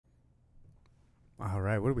All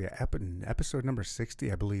right, what are we at? Episode number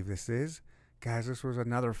 60, I believe this is. Guys, this was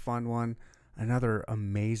another fun one. Another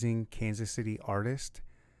amazing Kansas City artist.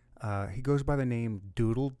 He goes by the name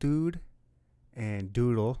Doodle Dude, and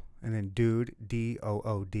Doodle, and then Dude,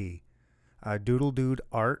 D-O-O-D. Doodle Dude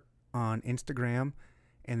Art on Instagram,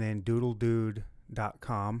 and then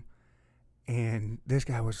doodledude.com. And this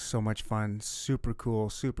guy was so much fun, super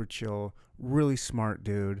cool, super chill, really smart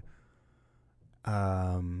dude.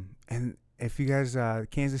 And if you guys,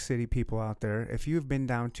 Kansas City people out there, if you've been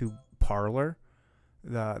down to Parlor,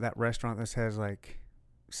 that restaurant that has like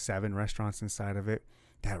 7 restaurants inside of it,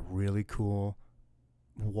 that really cool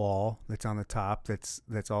wall that's on the top, that's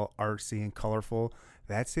all artsy and colorful,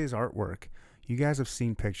 that's his artwork. You guys have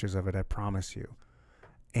seen pictures of it, I promise you.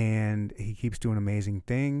 And he keeps doing amazing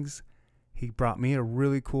things. He brought me a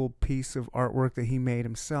really cool piece of artwork that he made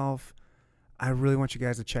himself. I really want you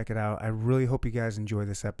guys to check it out. I really hope you guys enjoy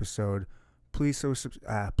this episode. Please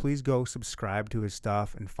go subscribe to his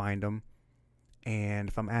stuff and find him. And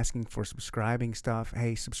if I'm asking for subscribing stuff,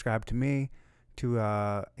 hey, subscribe to me, to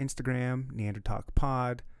Instagram, Neandertalk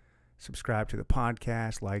Pod. Subscribe to the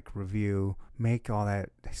podcast, like, review, make all that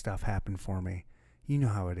stuff happen for me. You know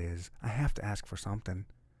how it is. I have to ask for something.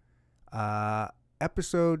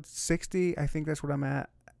 Episode 60, I think that's what I'm at.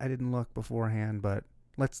 I didn't look beforehand, but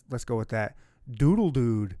let's go with that. Doodle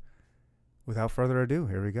Dude. Without further ado,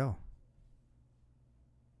 here we go.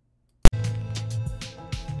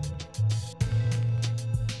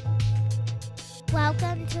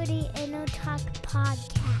 Welcome to the Inner Talk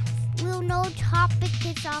Podcast. We'll no topic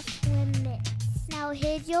is off limits. Now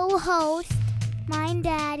here's your host, Mind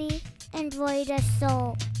Daddy, and Void of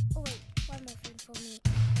Soul. Oh wait, one more thing for me.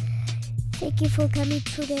 Thank you for coming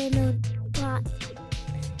to the Inner Talk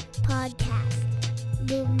Podcast.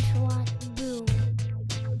 Boom, swat, boom.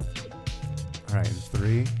 All right, in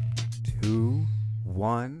 3, 2,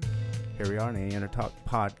 1. Here we are. The Inner Talk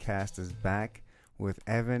Podcast is back with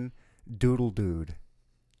Evan Doodle Dude.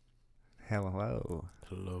 Hello.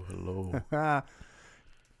 Hello.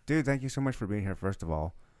 Dude, thank you so much for being here, first of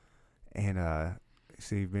all. And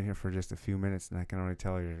see, you've been here for just a few minutes, and I can already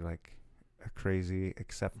tell you're like a crazy,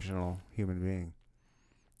 exceptional human being.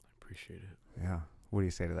 I appreciate it. Yeah. What do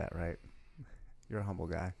you say to that, right? You're a humble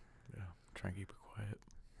guy. Yeah. Try and keep it quiet.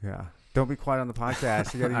 Yeah. Don't be quiet on the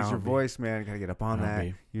podcast. You got to use your voice, man. You got to get up on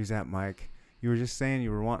that. Use that mic. You were just saying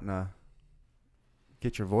you were wanting to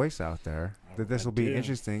get your voice out there. That this will be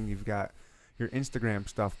interesting. You've got your Instagram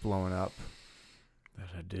stuff blowing up. That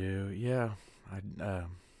I do. Yeah.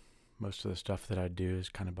 Most of the stuff that I do is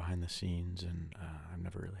kind of behind the scenes, and I've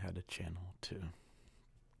never really had a channel to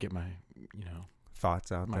get my,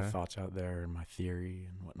 Thoughts out there. My thoughts out there and my theory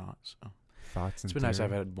and whatnot. So Thoughts and it's been nice.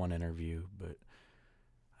 I've had one interview, but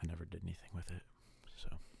I never did anything with it. So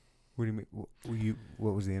what do you mean?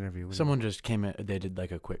 What was the interview? Someone just came in. They did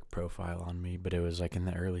like a quick profile on me, but it was like in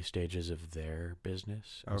the early stages of their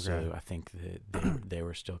business. Okay. So I think that they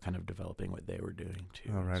were still kind of developing what they were doing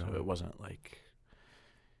too. Oh, right. So it wasn't like,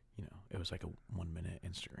 it was like a 1-minute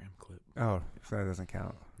Instagram clip. Oh, so that doesn't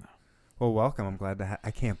count. No. Well, welcome. I'm glad to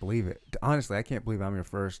I can't believe it. Honestly, I can't believe I'm your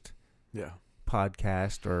first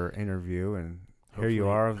podcast or interview, and here you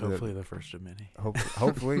are. Hopefully the first of many.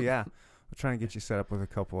 Hopefully, yeah. We'll try and get you set up with a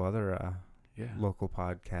couple other local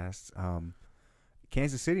podcasts.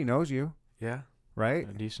 Kansas City knows you. Yeah. Right?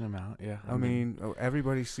 A decent amount, yeah. I mean,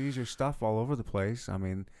 everybody sees your stuff all over the place. I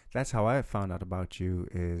mean, that's how I found out about you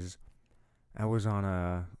is I was on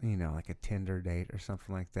like a Tinder date or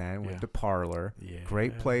something like that. I went to Parlor. Yeah.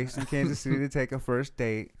 Great place in Kansas City to take a first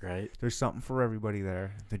date. Right. There's something for everybody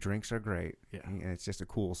there. The drinks are great. Yeah. And it's just a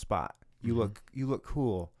cool spot. You look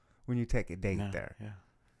cool when you take a date there. Yeah.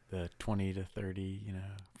 The 20 to 30,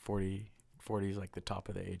 40 is like the top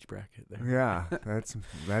of the age bracket there. Yeah,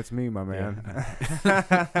 that's me, my man.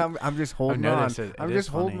 Yeah. I'm just holding on. I'm just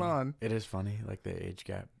holding on. It is funny, like the age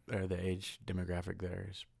gap or the age demographic there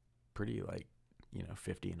is pretty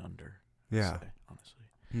 50 and under. Yeah, say,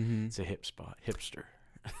 honestly, It's a hip spot, hipster.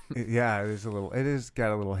 It is a little. It is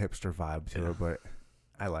got a little hipster vibe to it, but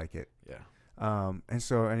I like it. Yeah. And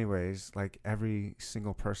so, anyways, like every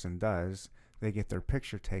single person does, they get their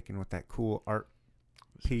picture taken with that cool art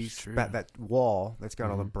piece, that wall that's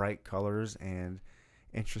got all the bright colors and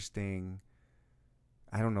interesting.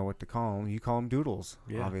 I don't know what to call them. You call them doodles,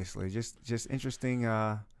 obviously. Just interesting.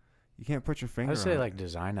 You can't put your finger. I say on like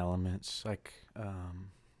design elements. Like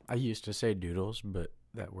I used to say doodles, but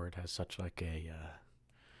that word has such like a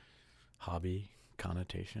hobby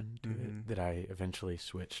connotation to it that I eventually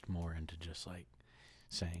switched more into just like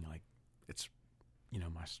saying like it's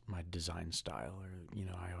my design style, or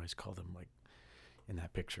I always call them like in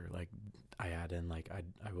that picture. Like I add in like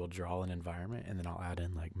I will draw an environment, and then I'll add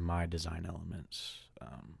in like my design elements,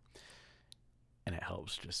 and it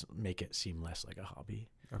helps just make it seem less like a hobby.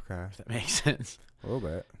 Okay. If that makes sense. A little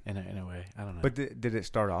bit. In a way, I don't know. But did it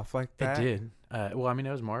start off like that? It did. Well, I mean,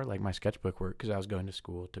 it was more like my sketchbook work because I was going to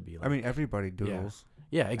school to be like. I mean, everybody doodles.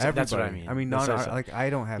 Yeah, exactly. That's what I mean. I mean, like I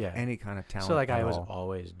don't have any kind of talent. So like I was all.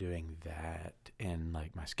 always doing that in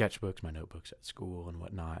like my sketchbooks, my notebooks at school and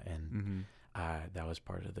whatnot, and that was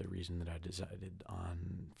part of the reason that I decided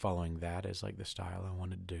on following that as like the style I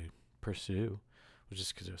wanted to pursue, was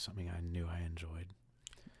just because it was something I knew I enjoyed.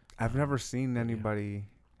 I've never seen anybody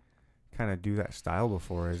kind of do that style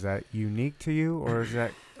before. Is that unique to you, or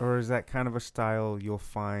is that kind of a style you'll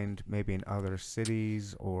find maybe in other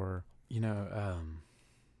cities or?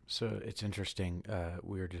 So it's interesting.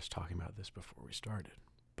 We were just talking about this before we started,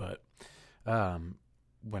 but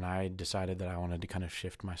when I decided that I wanted to kind of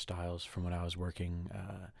shift my styles from when I was working,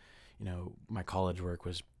 my college work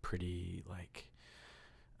was pretty like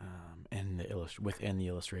within the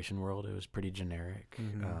illustration world, it was pretty generic.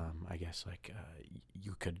 I guess like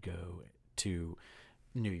you could go to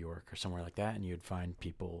New York or somewhere like that, and you'd find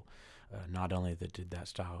people not only that did that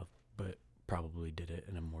style, but probably did it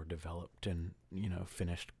in a more developed and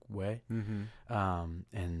finished way.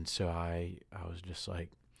 And so I was just like,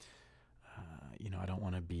 I don't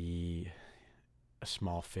want to be a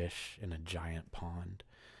small fish in a giant pond.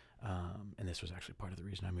 And this was actually part of the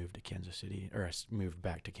reason I moved to Kansas City, or I moved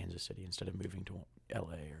back to Kansas City instead of moving to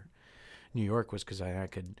LA or New York, was because I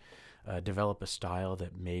could develop a style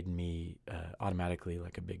that made me automatically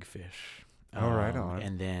like a big fish. Right on.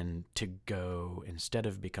 And then to go, instead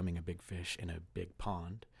of becoming a big fish in a big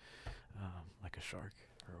pond, like a shark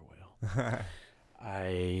or a whale,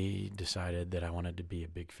 I decided that I wanted to be a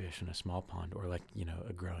big fish in a small pond, or like,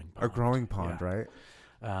 a growing pond. A growing pond, right?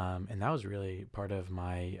 And that was really part of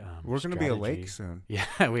my We're going to be a lake soon.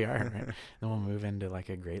 Yeah, we are. Right? Then we'll move into like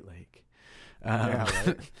a Great Lake.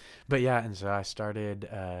 Right. But yeah, and so I started,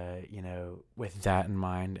 with that in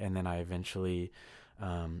mind. And then I eventually,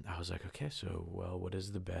 I was like, okay, so, what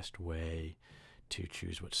is the best way to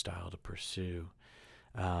choose what style to pursue?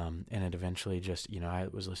 And it eventually just, I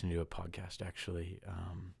was listening to a podcast actually.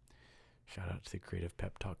 Shout out to the Creative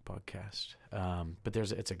Pep Talk podcast. But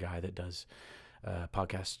it's a guy that does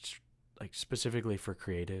podcasts like specifically for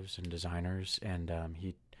creatives and designers, and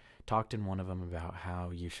he talked in one of them about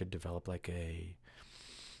how you should develop like a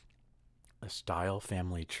style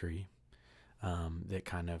family tree that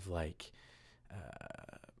kind of like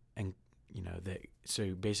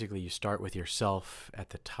so basically you start with yourself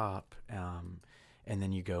at the top, and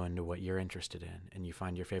then you go into what you're interested in, and you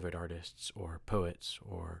find your favorite artists or poets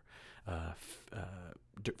or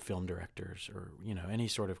film directors or any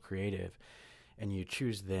sort of creative, and you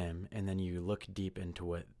choose them, and then you look deep into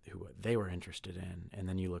what they were interested in, and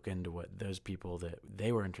then you look into what those people that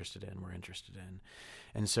they were interested in.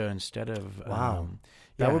 And so instead of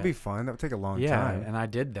that would be fun. That would take a long time. And I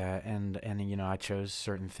did that, and I chose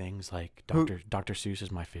certain things like Dr. Seuss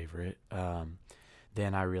is my favorite.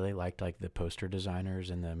 Then I really liked like the poster designers,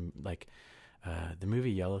 and the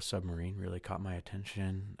movie Yellow Submarine really caught my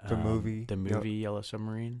attention. The movie Yellow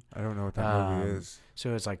Submarine. I don't know what that movie is.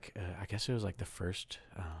 So it's like I guess it was like the first.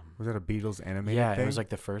 Was that a Beatles animated? Yeah, thing? It was like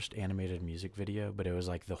the first animated music video, but it was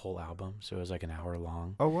like the whole album, so it was like an hour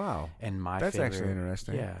long. Oh wow! And that's actually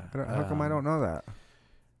interesting. Yeah. How come I don't know that?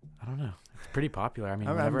 I don't know. It's pretty popular. I mean,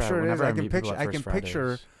 I'm sure it is. I can picture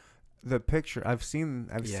Fridays, the picture. I've seen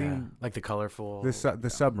like the colorful the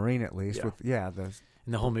submarine at least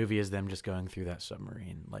and the whole movie is them just going through that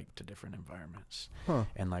submarine like to different environments.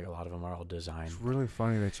 And like a lot of them are all designed. It's really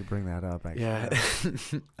funny that you bring that up,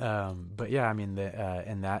 actually. Yeah. But yeah, I mean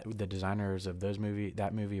the designers of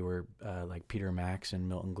that movie were like Peter Max and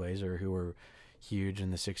Milton Glaser, who were huge in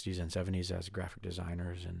the 60s and 70s as graphic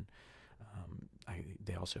designers, and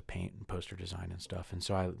they also paint and poster design and stuff. And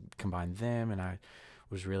so I combined them, and I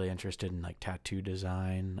was really interested in like tattoo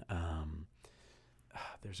design.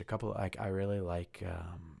 There's a couple I really like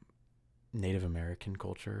Native American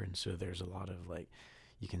culture, and so there's a lot of like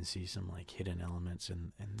you can see some like hidden elements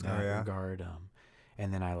in that regard.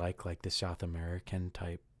 And then I like the South American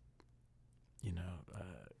type,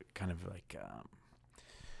 kind of like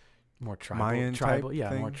more tribal, Mayan tribal,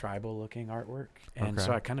 type more thing? tribal looking artwork. And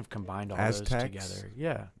so I kind of combined all those together.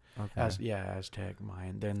 Yeah. Okay. Aztec,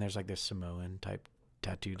 Mayan. Then there's like this Samoan type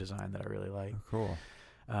tattoo design that I really like. Oh, cool.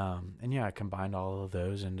 And yeah, I combined all of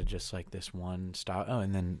those into just like this one style. Oh,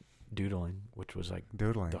 and then doodling, which was like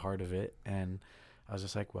the heart of it. And I was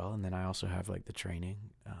just like, and then I also have like the training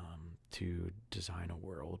to design a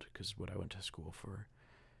world, because what I went to school for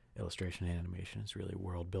illustration and animation. It's really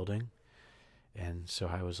world building. And so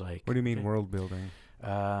I was like, What do you mean okay. world building?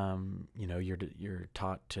 You know, you're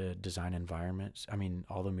taught to design environments. I mean,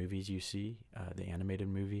 all the movies you see, the animated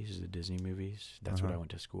movies, the Disney movies, that's what I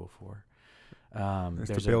went to school for. Is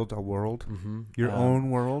to build a world, your own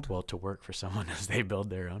world. Well, to work for someone as they build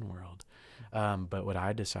their own world. But what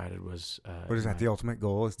I decided was, what is that? The ultimate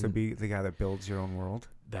goal is to be the guy that builds your own world.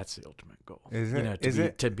 That's the ultimate goal. Is it? You know,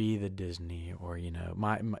 to be the Disney, or you know,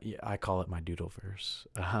 my I call it my Doodleverse.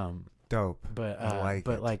 Dope. But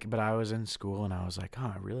but I was in school and I was like,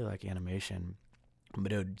 I really like animation,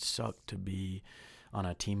 but it would suck to be on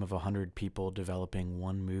a team of 100 people developing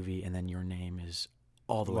one movie, and then your name is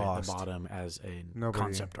all the way at the bottom as a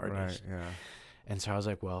concept artist. Right, yeah. And so I was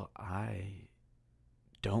like, well, I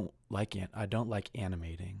don't like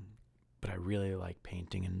animating, but I really like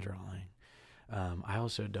painting and drawing. I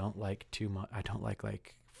also don't like too much. I don't like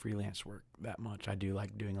freelance work that much. I do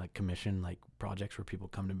like doing like commission like projects where people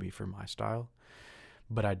come to me for my style,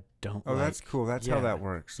 but I don't. Oh, that's cool. That's how that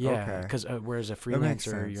works. Yeah, okay. Because whereas a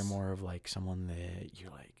freelancer, you're more of like someone that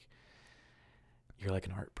you're like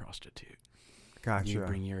an art prostitute. Gotcha. You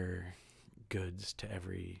bring your goods to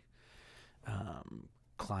every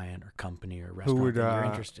client or company or restaurant that you're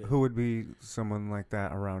interested. Who would be someone like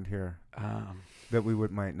that around here that we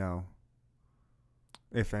might know,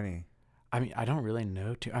 if any? I mean, I don't really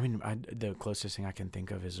know too. I mean, the closest thing I can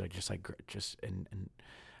think of is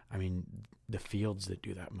I mean, the fields that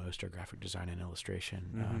do that most are graphic design and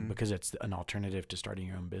illustration, because it's an alternative to starting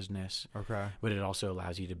your own business. Okay. But it also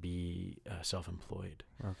allows you to be self-employed.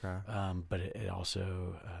 Okay. But it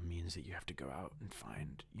also means that you have to go out and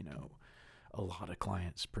find, you know, a lot of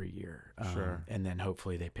clients per year. Sure. And then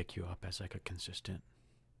hopefully they pick you up as like a consistent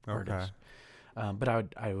Okay. artist. But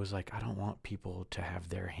I was like, I don't want people to have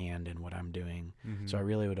their hand in what I'm doing. So I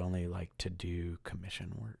really would only like to do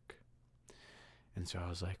commission work. And so I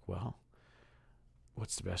was like, well,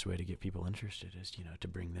 what's the best way to get people interested is, you know, to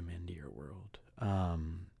bring them into your world.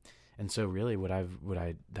 And so really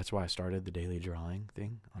that's why I started the daily drawing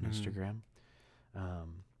thing on Instagram.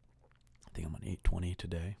 I think I'm on 820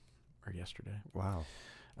 today or yesterday. Wow.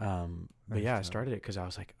 But yeah, I started it because I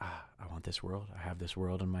was like, I want this world. I have this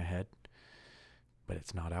world in my head, but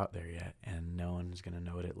it's not out there yet. And no one's going to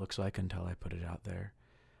know what it looks like until I put it out there.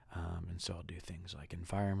 And so I'll do things like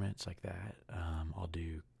environments like that. I'll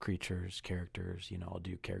do creatures, characters, you know, I'll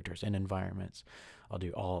do characters and environments. I'll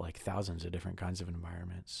do all like thousands of different kinds of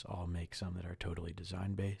environments. I'll make some that are totally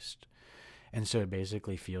design based. And so it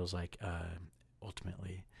basically feels like,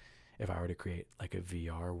 ultimately, if I were to create like a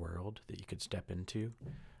VR world that you could step into,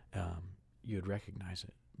 you would recognize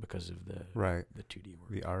it because of the 2D work.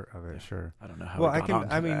 The art of it, sure. I don't know how. Well,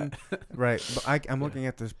 that. Right. But I'm looking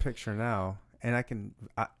at this picture now, and I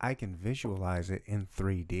can visualize it in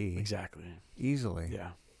 3D Exactly. easily.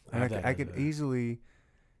 Yeah. And I could easily.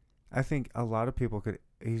 I think a lot of people could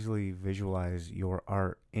easily visualize your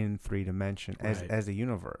art in 3 dimension as a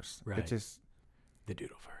universe. Right. It's just the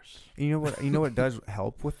Doodleverse. You know what does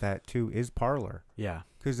help with that too is Parlor. Yeah.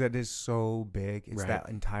 Because that is so big. It's that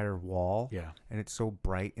entire wall. Yeah. And it's so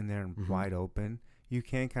bright in there and wide open. You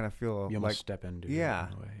can kind of feel you almost step into it in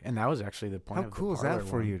a way. And that was actually the point of the Parlor. How cool is that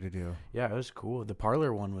for you to do? Yeah, it was cool. The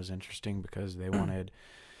Parlor one was interesting because they wanted,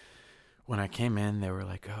 when I came in, they were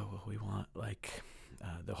like, oh, well, we want like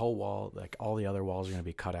the whole wall, like all the other walls are going to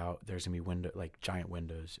be cut out. There's going to be like giant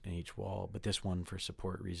windows in each wall. But this one, for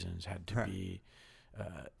support reasons, had to be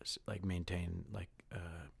like maintain like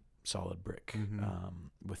solid brick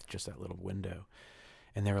with just that little window.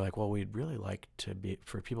 And they were like, well, we'd really like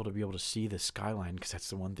for people to be able to see the skyline, because that's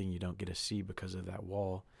the one thing you don't get to see because of that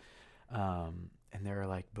wall. And they were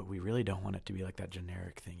like, but we really don't want it to be like that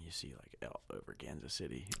generic thing you see like all over Kansas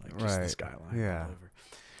City, like just the skyline all over.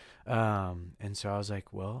 And so I was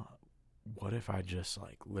like, well, what if I just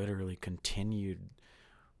like literally continued?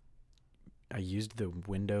 I used the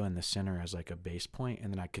window in the center as like a base point,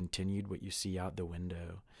 and then I continued what you see out the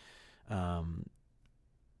window,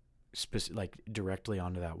 like directly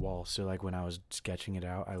onto that wall. So like when I was sketching it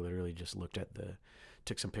out, I literally just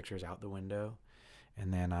took some pictures out the window,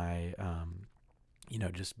 and then I,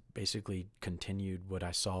 just basically continued what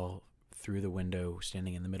I saw through the window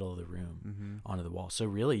standing in the middle of the room onto the wall. So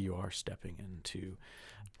really you are stepping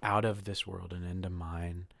out of this world and into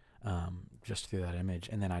mine, just through that image.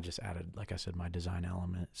 And then I just added, like I said, my design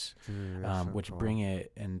elements, which cool. Bring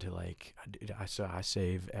it into like, I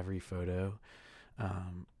save every photo, or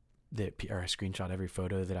I screenshot every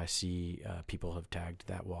photo that I see people have tagged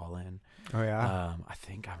that wall in. Oh yeah. I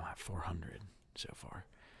think I'm at 400 so far.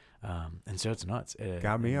 And so it's nuts.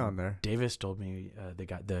 Got me on there. Davis told me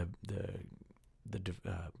the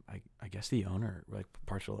I guess the owner, like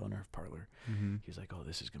partial owner of Parlor, Mm-hmm. he's like, oh,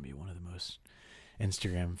 this is gonna be one of the most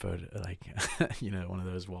Instagram photo, like one of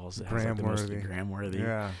those walls that has like the most gram-worthy.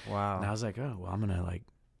 Yeah. Wow. And I was like, oh well, I'm gonna like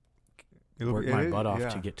It'll work be- my it- butt off yeah.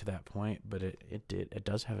 to get to that point, but it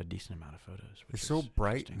does have a decent amount of photos. Which It's so is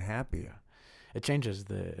bright and interesting. happy. Yeah, it changes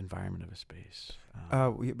the environment of a space.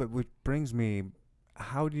 But which brings me,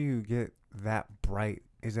 how do you get that bright?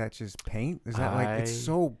 Is that just paint? Is that like it's I-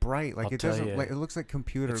 so bright? Like I'll it tell doesn't ya, like it looks like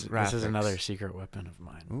computer graphics. This is another secret weapon of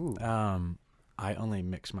mine. Ooh. I only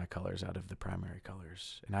mix my colors out of the primary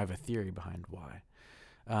colors, and I have a theory behind why.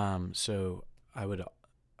 So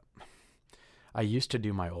I used to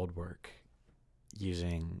do my old work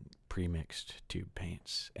using pre-mixed tube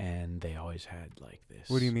paints, and they always had like this.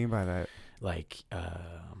 What do you mean by that? Like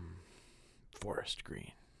forest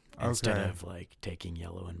green, instead Okay. of like taking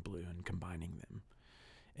yellow and blue and combining them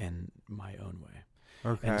in my own way.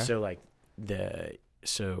 Okay. And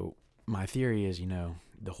so my theory is,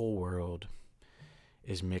 the whole world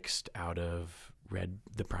is mixed out of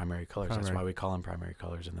the primary colors. That's Primary. why we call them primary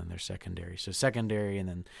colors, and then they're secondary. So secondary, and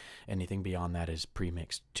then anything beyond that is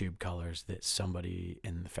pre-mixed tube colors that somebody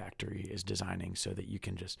in the factory is designing so that you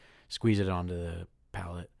can just squeeze it onto the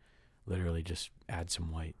palette, literally just add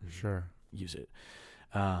some white and Sure. use it.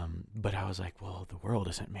 But I was like, well, the world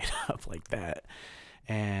isn't made up like that.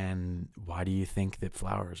 And why do you think that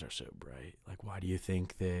flowers are so bright? Like, why do you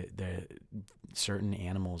think that certain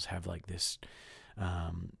animals have like this,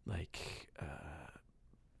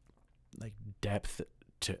 like depth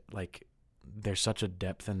to, like, there's such a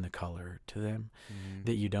depth in the color to them Mhm.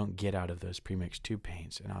 that you don't get out of those premixed tube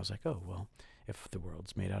paints? And I was like, oh, well, if the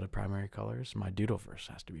world's made out of primary colors, my Doodleverse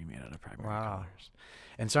has to be made out of primary Wow. colors.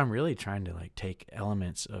 And so I'm really trying to like take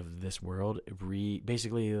elements of this world,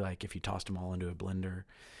 basically like if you tossed them all into a blender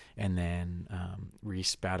and then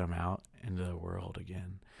re-spat them out into the world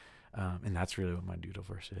again. And that's really what my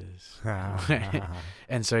Doodleverse is.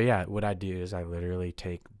 And so, yeah, what I do is I literally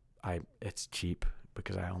it's cheap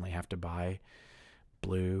because I only have to buy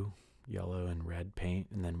blue, yellow, and red paint,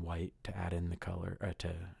 and then white to add in the color, or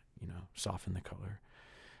to, soften the color.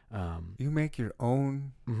 You make your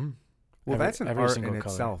own. Mm-hmm. Well, that's an art in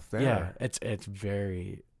itself. There. Yeah, it's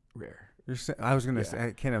very rare. I was gonna Yeah. say,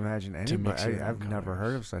 I can't imagine mix anybody. your own I've never heard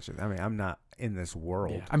colors. of such a. I mean, I'm not in this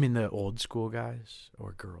world. Yeah. I mean, the old school guys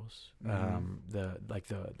or girls, Mhm. the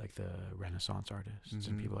Renaissance artists and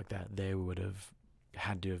Mhm. people like that, they would have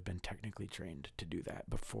had to have been technically trained to do that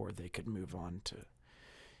before they could move on to,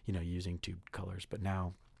 using tube colors. But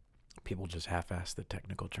now, people just half-ass the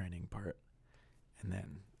technical training part, and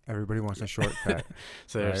then Everybody wants a shortcut.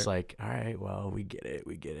 so they're just Right. like, all right, well, we get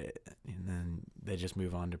it, and then they just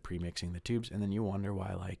move on to pre-mixing the tubes, and then you wonder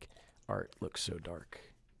why like art looks so dark,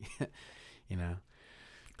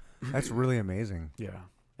 That's really amazing. Yeah,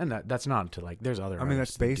 and that's not to like. There's other. I mean,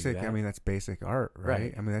 that's artists that do basic. I that. mean, that's basic art, right?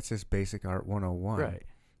 Right. I mean, that's just basic art 101. right.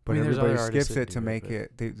 But I mean, there's everybody other artists skips that it to do make but-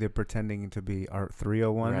 it. They're pretending to be art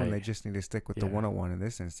 301 when they Right. just need to stick with the Yeah. 101 in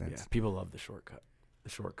this Yeah, instance. people love the shortcut. The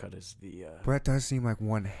shortcut is the. But that does seem like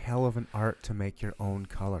one hell of an art to make your own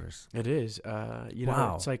colors. It is. Wow.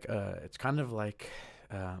 It's like. It's kind of like.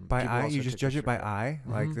 By people eye, also you just took a judge it by shortcut. eye.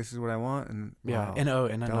 Like, Mhm. this is what I want, and Yeah, wow.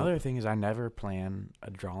 and another thing is I never plan a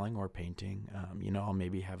drawing or painting. I'll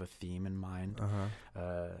maybe have a theme in mind.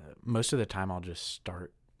 Most of the time I'll just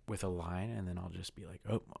start with a line, and then I'll just be like,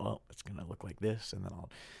 oh, well, it's gonna look like this, and then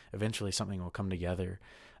eventually something will come together.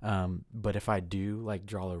 But if I do like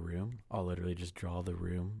draw a room, I'll literally just draw the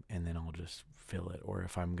room, and then I'll just fill it. Or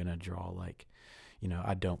if I'm gonna draw like,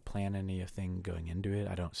 I don't plan anything going into it.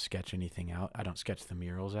 I don't sketch anything out. I don't sketch the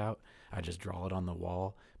murals out. I just draw it on the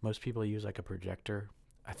wall. Most people use like a projector.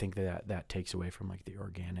 I think that takes away from like the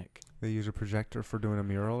organic. They use a projector for doing a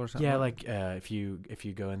mural or something. Yeah, like if you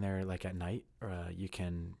go in there like at night, you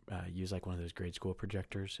can use like one of those grade school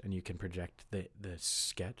projectors, and you can project the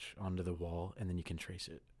sketch onto the wall, and then you can trace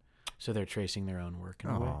it. So they're tracing their own work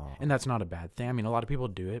in a way, Aw. and that's not a bad thing. I mean, a lot of people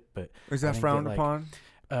do it, but Is I that think frowned like, upon?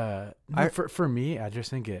 no, for me, I just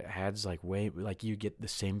think it adds like you get the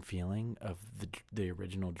same feeling of the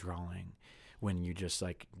original drawing when you just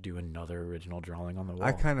like do another original drawing on the wall.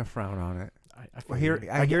 I kind of frown on it. I Well, feel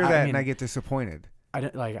I you. hear that mean, and I get disappointed. I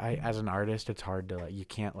don't like. As an artist, it's hard to like. You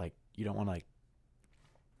can't like. You don't want to like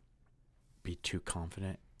be too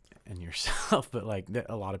confident in yourself, but like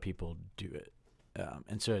a lot of people do it,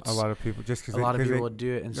 and so it's A lot of people just because a lot of people would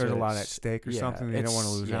do it, and there's so a lot it's- at stake or yeah, something. They don't want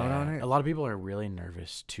to lose out on it. A lot of people are really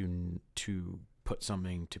nervous to put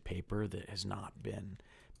something to paper that has not been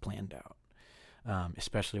planned out.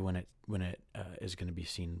 especially when it is going to be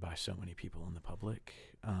seen by so many people in the public.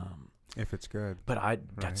 If it's good. But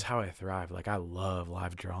that's how I thrive. Like, I love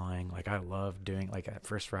live drawing. Like, I love doing, like, at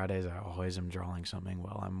First Fridays, I always am drawing something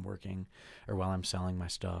while I'm working or while I'm selling my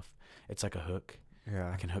stuff. It's like a hook.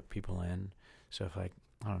 Yeah. I can hook people in. So if, like,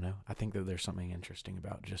 I don't know, I think that there's something interesting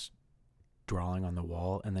about just drawing on the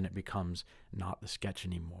wall, and then it becomes not the sketch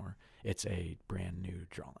anymore. It's a brand new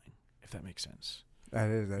drawing, if that makes sense. That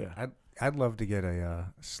is. Yeah. I'd love to get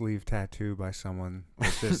a sleeve tattoo by someone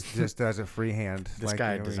that just does it freehand. This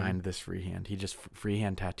guy designed this freehand. He just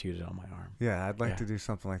freehand tattooed it on my arm. Yeah, I'd like to do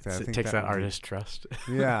something like that. So I it think takes that artist trust.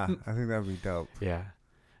 Yeah, I think that'd be dope. Yeah.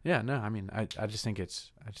 No, I mean, I just think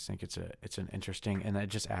it's an interesting, and it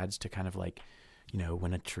just adds to kind of like, you know,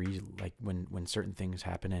 when a tree, like when certain things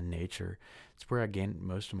happen in nature, it's where I gain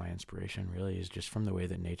most of my inspiration. Really, is just from the way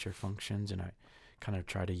that nature functions, and I kind of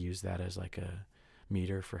try to use that as like a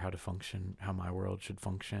meter for how my world should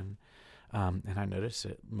function. And I notice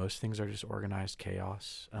that most things are just organized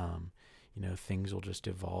chaos. You know, things will just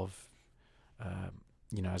evolve,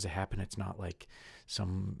 you know, as they happen. It's not like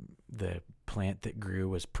the plant that grew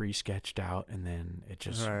was pre-sketched out and then it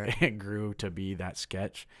just it grew to be that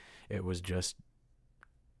sketch. It was just,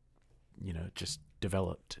 you know, just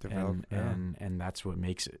developed and that's what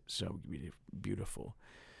makes it so beautiful.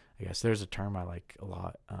 I guess there's a term I like a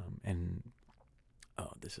lot, and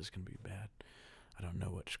this is gonna be bad. I don't know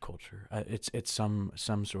which culture. It's some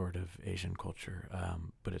sort of Asian culture,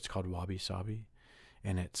 but it's called wabi sabi,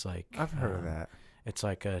 and it's like I've heard of that. It's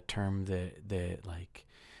like a term that like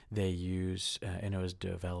they use, and it was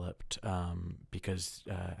developed because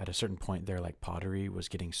at a certain point their like pottery was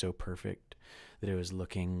getting so perfect that it was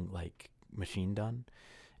looking like machine done,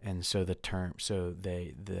 and so that term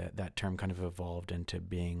kind of evolved into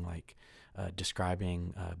being like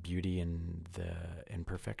describing beauty and the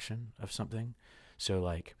imperfection of something. So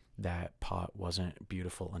like that pot wasn't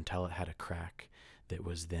beautiful until it had a crack that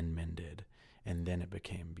was then mended, and then it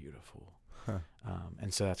became beautiful.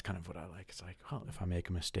 And so that's kind of what I like. It's like, well, if I make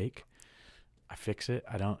a mistake, I fix it.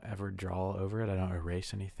 I don't ever draw over it. I don't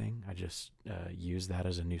erase anything. I just use that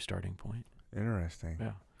as a new starting point. Interesting.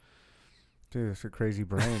 Yeah. Dude, it's a crazy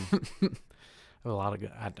brain. I have a lot of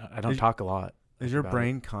good. I don't talk a lot. Is your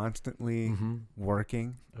brain constantly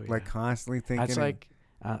working? Oh, yeah. Like constantly thinking? It's like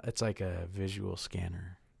it's like a visual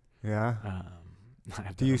scanner. Yeah.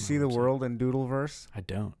 Do you see the world in Doodleverse? I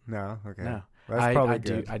don't. No. Okay. No. That's probably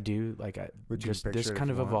good. I do. Like this it kind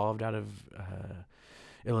of if you want? evolved out of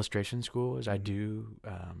illustration school. Is I do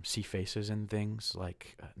see faces and things,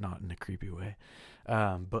 like not in a creepy way,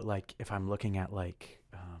 but like if I'm looking at like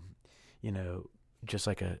you know, just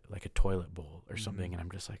like a toilet bowl or something, and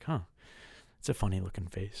I'm just like, it's a funny looking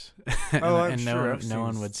face. and no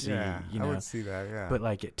one would see. Yeah, you know? I would see that. Yeah. But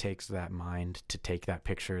like it takes that mind to take that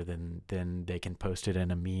picture, then they can post it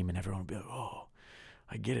in a meme, and everyone will be like, oh,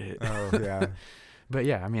 I get it. Oh yeah. But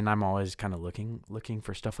yeah, I mean, I'm always kind of looking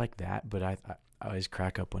for stuff like that. But I always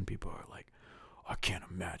crack up when people are like, I can't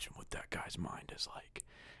imagine what that guy's mind is like.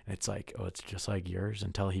 And it's like, oh, it's just like yours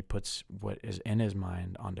until he puts what is in his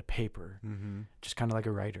mind onto paper. Mm-hmm. Just kind of like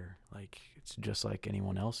a writer. Like it's just like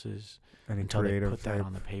anyone else's until they put that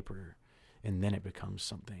on the paper, and then it becomes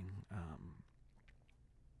something.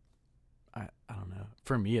 I don't know.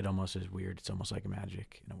 For me, it almost is weird. It's almost like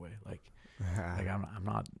magic in a way. Like I'm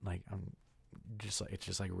not like I'm just like it's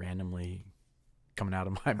just like randomly coming out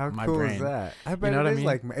of my How my cool brain. Is that? I bet you know it what is I mean?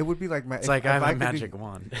 like it would be like it's like I have a magic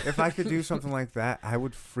wand. If I could do something like that, I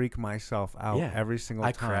would freak myself out every single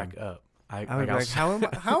time. I crack up. I would be like, how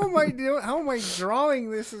am I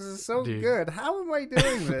drawing this? This is so good. How am I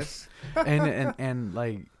doing this? and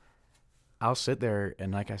like I'll sit there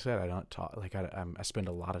and like I said, I don't talk. Like I spend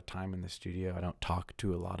a lot of time in the studio. I don't talk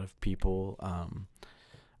to a lot of people.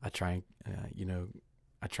 I try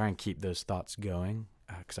and keep those thoughts going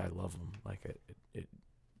because I love them. Like it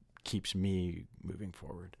keeps me moving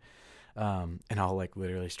forward. And I'll like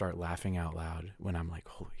literally start laughing out loud when I'm like,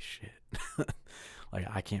 holy shit. Like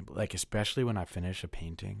I can't, like, especially when I finish a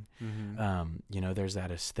painting, you know, there's that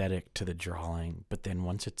aesthetic to the drawing, but then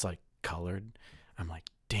once it's like colored, I'm like,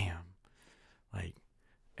 damn, like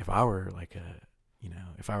if I were like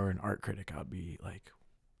if I were an art critic, I'd be like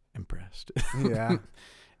impressed. Yeah.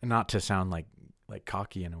 And not to sound like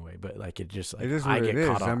cocky in a way, but like it just like it is what I get it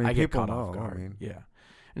caught is. off. I mean, I get people caught off know. guard. I mean, yeah.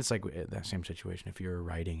 And it's like that same situation. If you were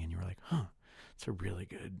writing and you were like, it's a really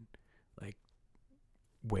good like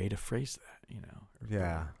way to phrase that, you know?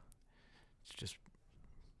 Yeah. It's just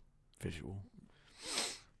visual.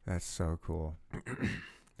 That's so cool.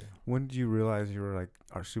 When did you realize you were like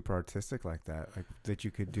super artistic like that? Like that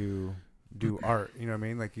you could do do art. You know what I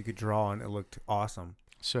mean? Like you could draw and it looked awesome.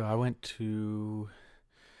 So I would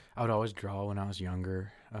always draw when I was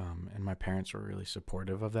younger, and my parents were really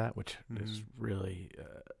supportive of that, which is really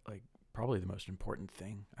like probably the most important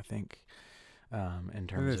thing, I think, in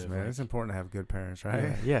terms it is, of man. like, It's important to have good parents,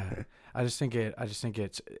 right? Yeah. I just think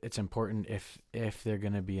it's important if they're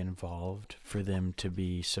going to be involved, for them to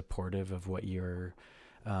be supportive of what you're,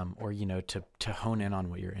 or to hone in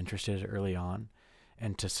on what you're interested in early on,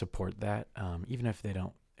 and to support that, even if they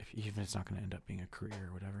don't. Even if it's not going to end up being a career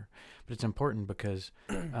or whatever. But it's important because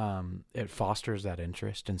it fosters that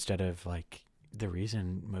interest, instead of like the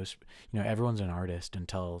reason most, everyone's an artist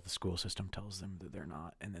until the school system tells them that they're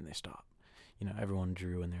not, and then they stop. Everyone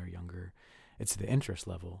drew when they were younger. It's the interest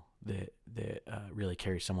level that really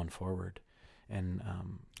carries someone forward. And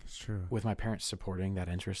It's true. with my parents supporting that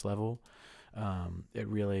interest level, it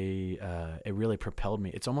really propelled me.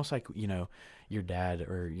 It's almost like, your dad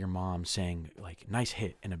or your mom saying like, nice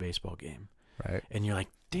hit in a baseball game. Right. And you're like,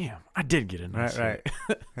 damn, I did get a nice hit.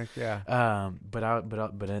 Right. Heck yeah. But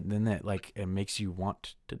then that, like, it makes you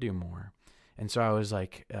want to do more. And so I was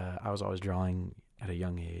like, I was always drawing at a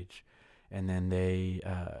young age. And then they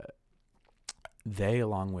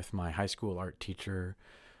along with my high school art teacher,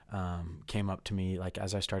 came up to me, like,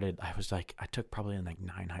 as I started. I was like, I took probably like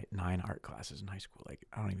nine art classes in high school. Like,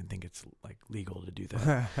 I don't even think it's like legal to do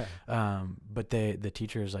that. But the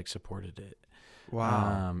teachers like supported it.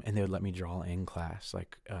 Wow. And they would let me draw in class,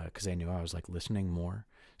 like, cause they knew I was like listening more.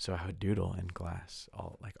 So I would doodle in class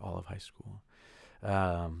all of high school.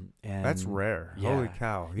 And That's rare. Yeah. Holy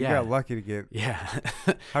cow. You Yeah. got lucky to get. Yeah. How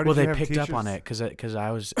did Well, you they have picked up teachers? on it cause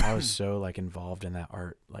I was so like involved in that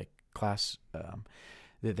art like class,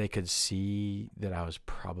 that they could see that I was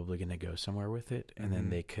probably going to go somewhere with it. And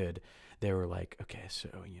then they were like, okay, so,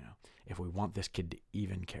 if we want this kid to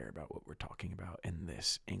even care about what we're talking about in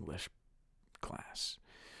this English class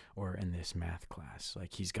or in this math class,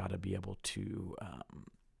 like, he's got to be able to,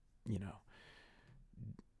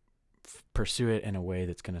 pursue it in a way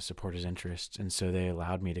that's going to support his interests. And so they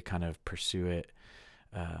allowed me to kind of pursue it,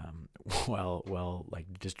 while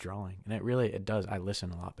like just drawing. And it does. I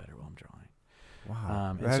listen a lot better while I'm drawing. Wow.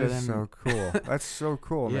 And That so is then- so cool. That's so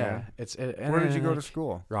cool, Yeah. man. Where did you go to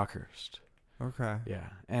school? Rockhurst. Okay. Yeah.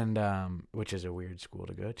 And, which is a weird school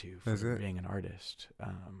to go to Is for it? being an artist.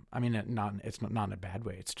 I mean, it's not in a bad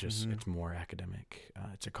way. It's just, Mhm. it's more academic.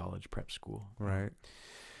 It's a college prep school. Right.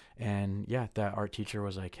 And yeah, that art teacher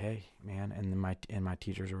was like, hey man. And then my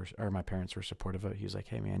teachers my parents were supportive of it. He was like,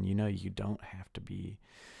 hey man, you don't have to be.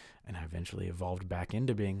 And I eventually evolved back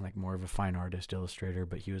into being like more of a fine artist, illustrator.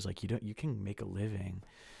 But he was like, you can make a living,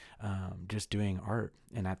 just doing art.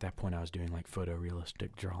 And at that point I was doing like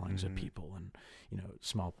photorealistic drawings of people and,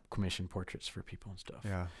 small commission portraits for people and stuff.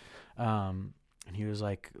 Yeah. And he was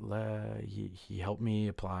like, he helped me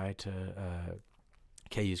apply to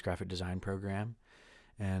KU's graphic design program.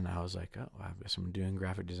 And I was like, oh, I guess I'm doing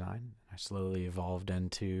graphic design. I slowly evolved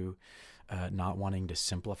into not wanting to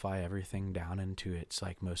simplify everything down into its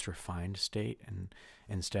like most refined state, and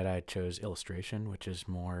instead I chose illustration, which is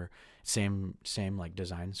more same like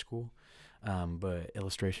design school, but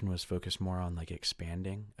illustration was focused more on like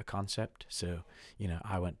expanding a concept. So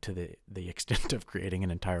I went to the extent of creating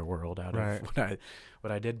an entire world out Right. of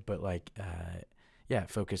what I did, but like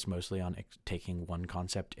focused mostly on taking one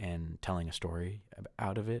concept and telling a story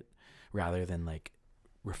out of it, rather than like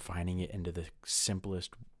refining it into the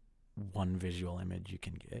simplest one visual image you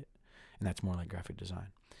can get. And that's more like graphic design.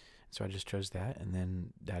 So I just chose that. And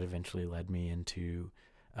then that eventually led me into,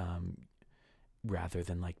 rather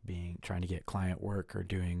than like trying to get client work or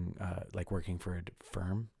doing, like working for a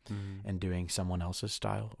firm and doing someone else's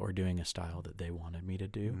style or doing a style that they wanted me to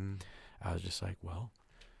do, I was just like, well,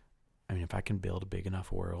 I mean, if I can build a big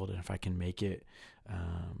enough world, and if I can make it,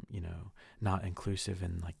 not inclusive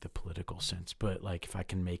in like the political sense, but like if I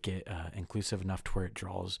can make it inclusive enough to where it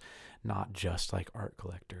draws not just like art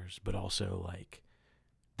collectors, but also like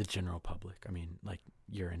the general public. I mean, like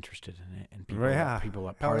you're interested in it, and people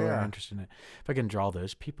at Parlor are interested in it. If I can draw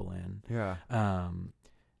those people in,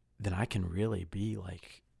 then I can really be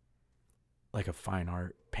like a fine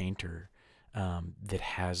art painter. That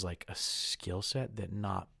has like a skill set that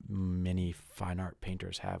not many fine art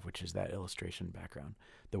painters have, which is that illustration background,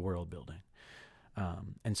 the world building.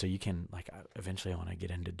 And so you can like, eventually I want to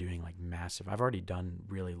get into doing like massive, I've already done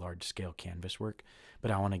really large scale canvas work,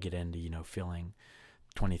 but I want to get into, filling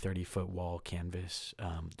 20, 30 foot wall canvas,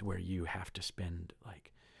 where you have to spend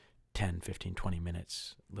like 10, 15, 20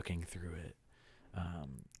 minutes looking through it,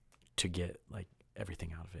 to get like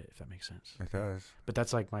everything out of it, if that makes sense. It does. But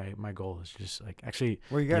that's like my goal is just like actually.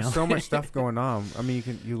 Well, you got so much stuff going on. I mean,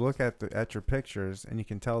 you look at your pictures and you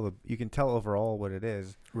can tell overall what it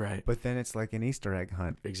is. Right. But then it's like an Easter egg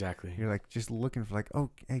hunt. Exactly. You're like just looking for like, oh,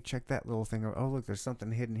 hey, check that little thing. Oh, look, there's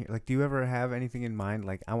something hidden here. Like, do you ever have anything in mind?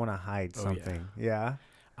 Like, I want to hide something. Yeah.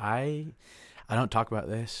 I don't talk about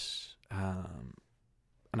this,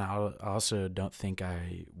 and I also don't think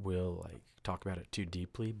I will like talk about it too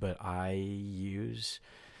deeply. But I use,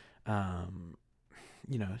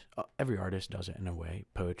 every artist does it in a way.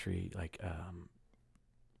 Poetry, like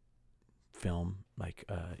film, like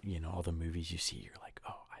all the movies you see, you're like,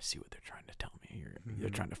 oh, I see what they're trying to tell me. They're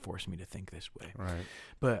trying to force me to think this way. Right.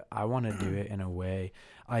 But I want to do it in a way.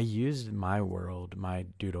 I used my world, my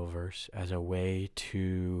Doodleverse, as a way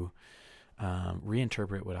to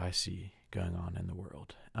reinterpret what I see going on in the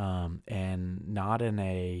world, and not in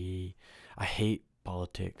a. I hate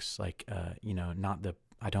politics, like not the.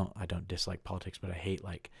 I don't dislike politics, but I hate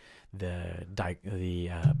like the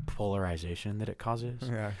polarization that it causes.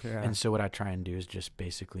 Yeah. And so what I try and do is just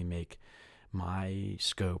basically make my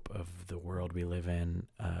scope of the world we live in,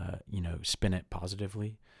 spin it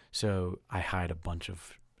positively. So I hide a bunch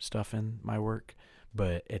of stuff in my work,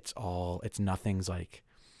 but it's nothing's like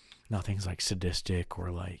sadistic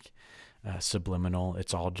or like subliminal.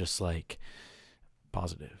 It's all just like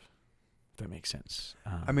positive. If that makes sense.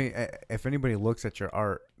 I mean, if anybody looks at your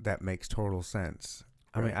art, that makes total sense.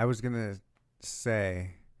 I mean, I was gonna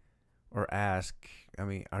say or ask. I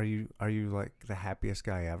mean, are you like the happiest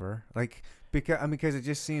guy ever? Like, because it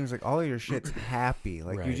just seems like all of your shit's happy.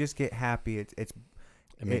 Like you just get happy. It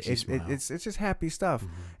makes you smile. It's just happy stuff.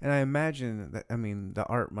 Mm-hmm. And I imagine that. I mean, the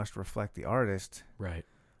art must reflect the artist. Right.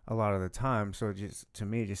 A lot of the time, so to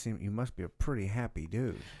me, it just seemed you must be a pretty happy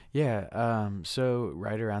dude. Yeah. So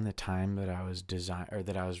right around the time that I was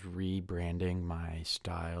rebranding my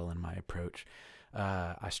style and my approach,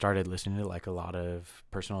 I started listening to like a lot of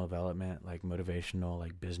personal development, like motivational,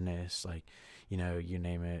 like business, like you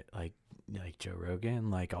name it, like Joe Rogan,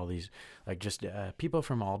 like all these, like just people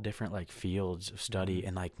from all different like fields of study.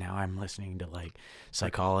 And like now I'm listening to like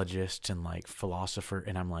psychologists and like philosopher,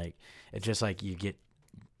 and I'm like, it's just like you get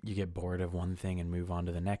bored of one thing and move on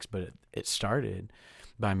to the next. But it started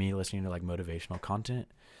by me listening to like motivational content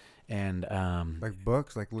and like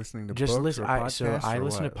books, like listening to just books or podcasts. I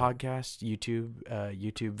listen to podcasts,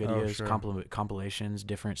 YouTube videos, compilations,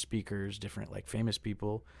 different speakers, different like famous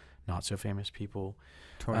people, not so famous people,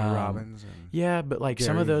 Tony Robbins. And but like Gary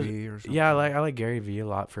some of those, V I like Gary Vee a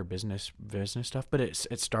lot for business stuff. But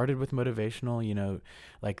it started with motivational,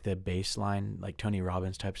 like the baseline, like Tony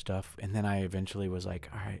Robbins type stuff, and then I eventually was like,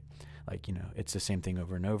 all right, like it's the same thing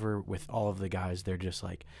over and over with all of the guys. They're just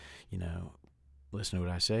like, listen to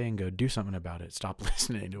what I say and go do something about it. Stop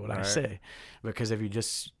listening to what I say, because if you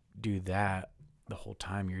just do that the whole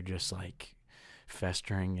time, you're just like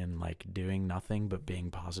festering and like doing nothing but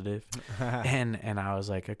being positive. and I was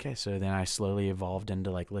like, okay, so then I slowly evolved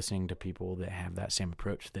into like listening to people that have that same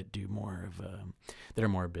approach, that do more of that are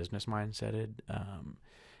more business mindseted,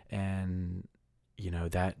 and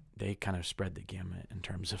that they kind of spread the gamut in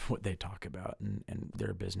terms of what they talk about and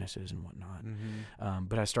their businesses and whatnot. Mm-hmm.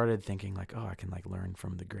 But I started thinking like, oh, I can like learn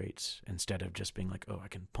from the greats instead of just being like, oh, I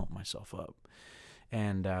can pump myself up.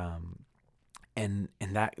 And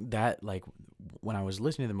that like when I was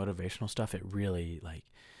listening to the motivational stuff, it really like,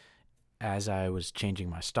 as I was changing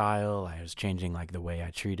my style, I was changing like the way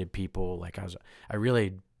I treated people. Like I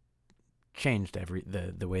really changed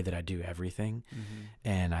the way that I do everything. Mm-hmm.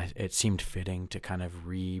 And it seemed fitting to kind of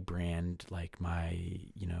rebrand like my,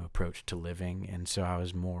 approach to living. And so I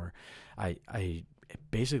was more, I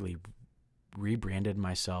basically rebranded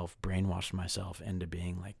myself, brainwashed myself into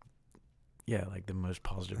being like, like the most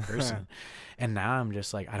positive person. And now I'm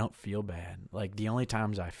just like, I don't feel bad. Like the only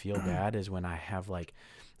times I feel bad is when I have like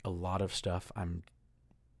a lot of stuff I'm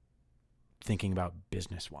thinking about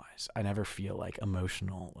business wise. I never feel like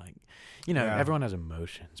emotional, like, everyone has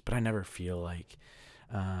emotions, but I never feel like,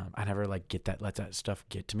 I never like let that stuff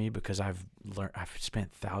get to me, because I've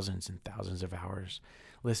spent thousands and thousands of hours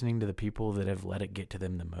listening to the people that have let it get to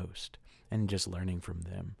them the most and just learning from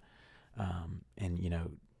them. And,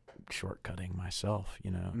 shortcutting myself,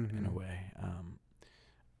 mm-hmm. in a way,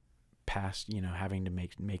 past, having to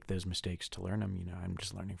make those mistakes to learn them, I'm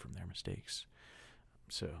just learning from their mistakes.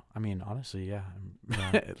 So, I mean, honestly,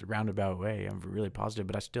 it's a roundabout way. I'm really positive,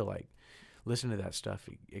 but I still like listen to that stuff.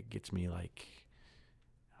 It gets me like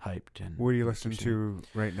hyped. And what are you listening to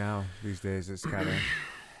right now these days? It's kind of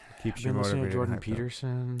keeps you motivated. I've been listening to Jordan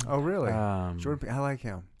Peterson. Oh, really? Jordan, I like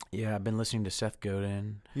him. Yeah, I've been listening to Seth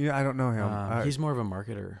Godin. Yeah, I don't know him. He's more of a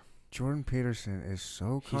marketer. Jordan Peterson is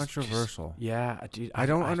so controversial. Dude. I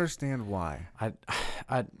don't understand why.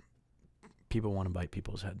 I people want to bite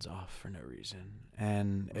people's heads off for no reason,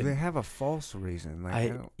 and They have a false reason.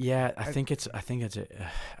 Like, I think it's and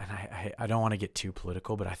I don't want to get too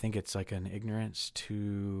political, but I think it's like an ignorance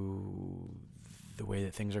to the way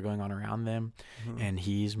that things are going on around them, and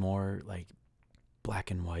he's more like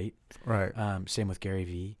black and white. Right. Same with Gary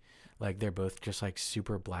Vee. Like, they're both just like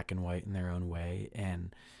super black and white in their own way,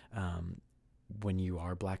 and when you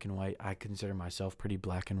are black and white, I consider myself pretty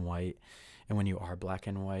black and white. And when you are black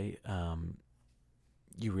and white,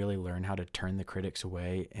 you really learn how to turn the critics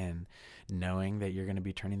away. And knowing that you're going to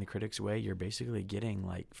be turning the critics away, you're basically getting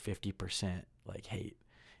like 50% like hate,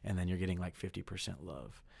 and then you're getting like 50%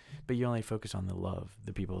 love. But you only focus on the love,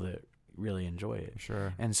 the people that really enjoy it.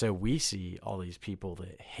 Sure. And so we see all these people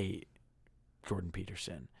that hate Jordan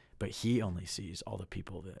Peterson, but he only sees all the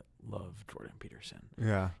people that love Jordan Peterson.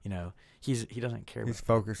 Yeah. You know, he doesn't care. He's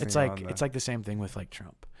focusing. It's like the same thing with like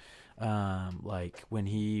Trump. Like when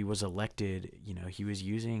he was elected, you know, he was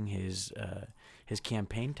using his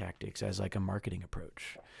campaign tactics as like a marketing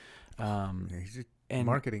approach. He's a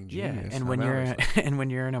marketing genius. Yeah, and when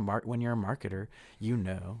you're a marketer, you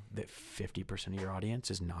know that 50% of your audience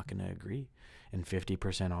is not going to agree, and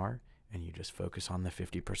 50% are, and you just focus on the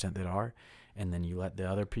 50% that are, and then you let the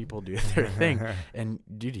other people do their thing. And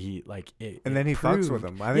dude, he like it. And then he proved, fucks with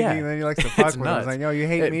them. I think then he likes to fuck with them. He's like, "Yo, you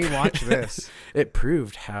hate me? Watch this." It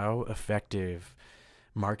proved how effective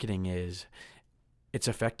marketing is. It's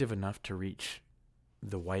effective enough to reach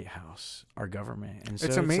the White House, our government, and so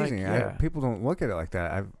it's amazing. Like, people don't look at it like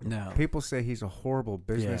that. No. People say he's a horrible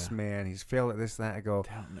businessman. He's failed at this, that.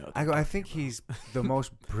 I think he's the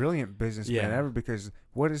most brilliant businessman ever, because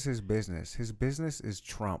what is his business? His business is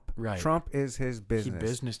Trump. Right. Trump is his business. He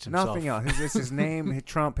businessed himself. Nothing else. It's his name.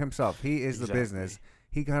 Trump himself. He is the business.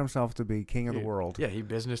 He got himself to be king of the world. Yeah, he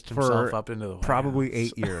businessed himself up into the White probably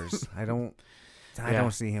House. 8 years. I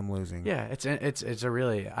don't see him losing. Yeah, it's a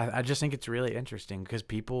really. I just think it's really interesting because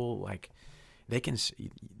people like they can say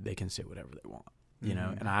whatever they want, you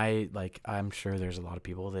know. And I'm sure there's a lot of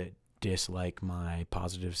people that dislike my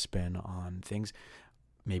positive spin on things.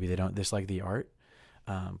 Maybe they don't dislike the art,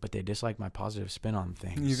 but they dislike my positive spin on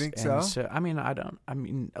things. You think and so? I mean,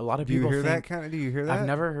 a lot of Do you people hear think, that do you hear that? I've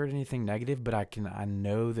never heard anything negative, but I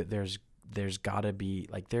know that there's got to be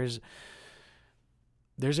like there's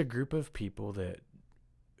a group of people that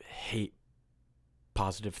hate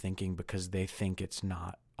positive thinking because they think it's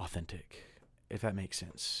not authentic, if that makes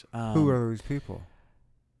sense. Who are those people?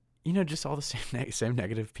 You know, just all the same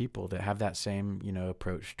negative people that have that same, you know,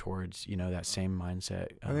 approach towards, you know, that same mindset.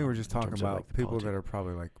 I think we're just talking about people that are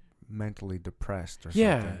probably like mentally depressed or something.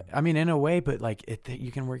 Yeah, I mean, in a way, but like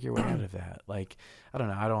you can work your way out of that. Like, I don't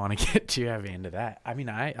know, I don't want to get too heavy into that. I mean,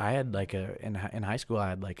 I had like in high school, I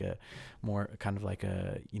had like a more kind of like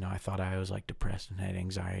a, you know, I thought I was like depressed and had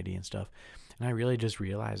anxiety and stuff, and I really just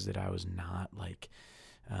realized that I was not like,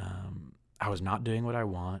 I was not doing what I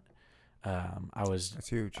want. That's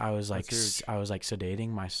huge. I was like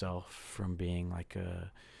sedating myself from being like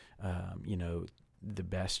you know, the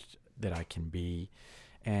best that I can be.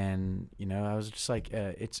 And, you know, I was just like,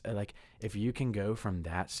 it's like, if you can go from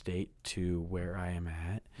that state to where I am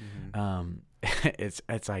at,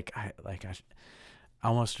 it's like, I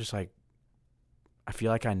almost just like, I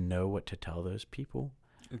feel like I know what to tell those people.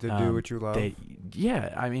 To do what you love?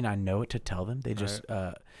 I mean, I know what to tell them. They just,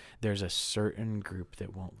 there's a certain group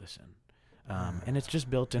that won't listen. And it's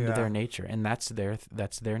just built into their nature, and that's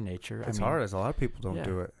their nature. It's hard, as a lot of people don't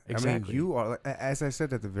do it. Exactly. I mean, you are, as I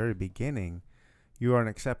said at the very beginning, you are an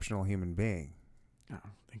exceptional human being. Oh,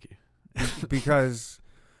 thank you. Because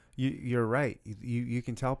you're right. You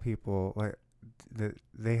can tell people like that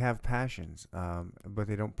they have passions, but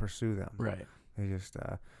they don't pursue them. Right. They just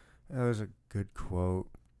there's a good quote.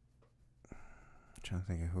 I'm trying to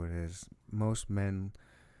think of who it is. Most men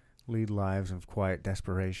lead lives of quiet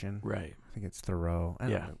desperation. Right. I think it's Thoreau. I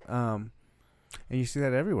don't know. And you see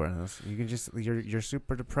that everywhere. You can just you're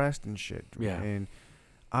super depressed and shit. Yeah. And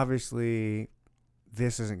obviously,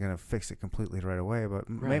 this isn't going to fix it completely right away, but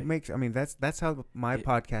that's how my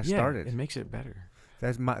podcast started. It makes it better.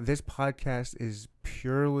 This podcast is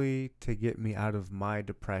purely to get me out of my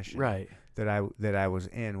depression, right? That I was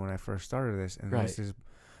in when I first started this, and this is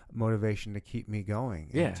motivation to keep me going.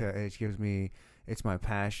 Yeah, it's my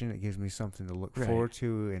passion. It gives me something to look forward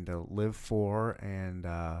to and to live for, and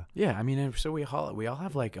I mean, so we all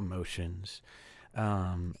have like emotions.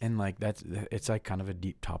 And like it's like kind of a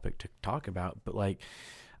deep topic to talk about, but like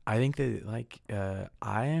I think that like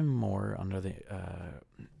I am more under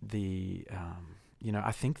the you know,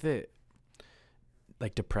 I think that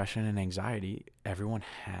like depression and anxiety, everyone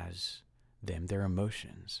has them, their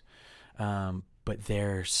emotions, but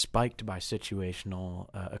they're spiked by situational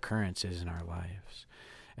occurrences in our lives.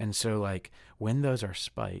 And so like when those are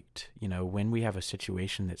spiked, you know, when we have a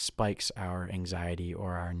situation that spikes our anxiety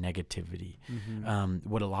or our negativity,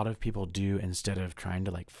 what a lot of people do instead of trying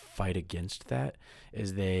to like fight against that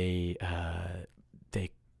is they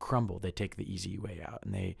crumble. They take the easy way out,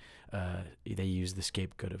 and they use the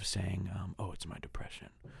scapegoat of saying, "Oh, it's my depression."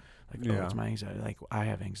 Like, oh, it's my anxiety. Like, I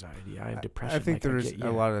have anxiety. I have depression. I think like, there's a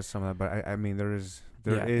lot of some of that, but I mean, there is,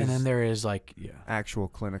 and then there is like, actual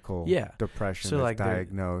clinical depression so that's like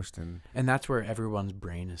diagnosed, and that's where everyone's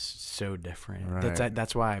brain is so different. Right.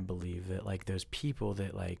 That's why I believe that like those people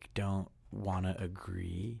that like don't want to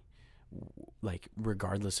agree, like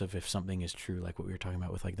regardless of if something is true, like what we were talking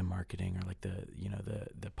about with like the marketing or like the, you know,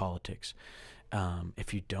 the politics,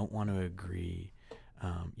 if you don't want to agree,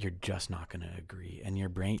 you're just not going to agree, and your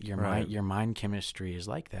brain, your mind chemistry is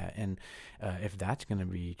like that. And if that's going to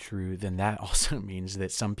be true, then that also means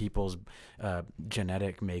that some people's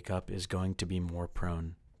genetic makeup is going to be more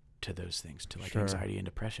prone to those things, to like anxiety and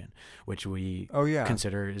depression, which we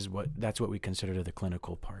consider that's what we consider the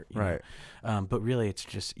clinical part, you know? But really it's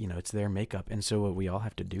just, you know, it's their makeup. And so what we all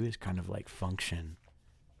have to do is kind of like function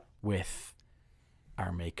with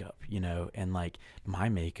our makeup, you know, and like my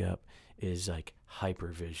makeup is like hyper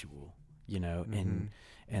visual, you know,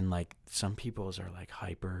 and like some people's are like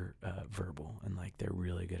hyper verbal, and like they're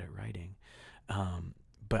really good at writing.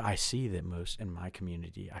 But I see that most in my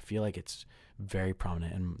community, I feel like it's very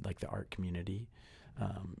prominent in like the art community,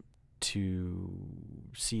 to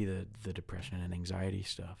see the depression and anxiety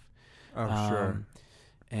stuff. Oh, sure.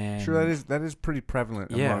 And sure, that is pretty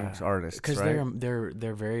prevalent amongst artists, because right?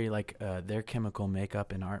 they're very like their chemical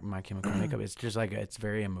makeup and my chemical makeup. It's just like it's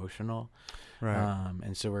very emotional, right?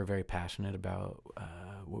 And so we're very passionate about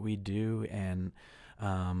what we do, and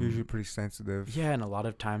usually pretty sensitive. Yeah, and a lot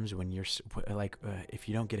of times when you're like if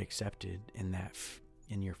you don't get accepted in that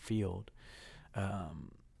in your field,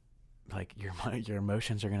 like your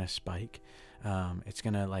emotions are gonna spike. It's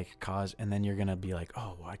gonna like cause, and then you're gonna be like,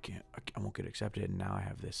 oh, well, I won't get accepted, and now I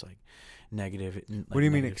have this like negative. Like, what do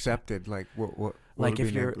you mean accepted? Like what like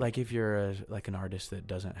if you're like an artist that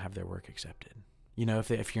doesn't have their work accepted, you know,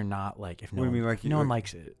 if you're not like, if no one, like, no one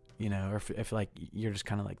likes it, you know, or if like you're just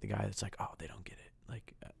kind of like the guy that's like, oh, they don't get it,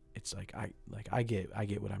 like it's like I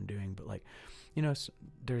get what I'm doing, but like, you know,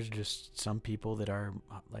 there's just some people that are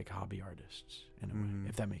like hobby artists in a way,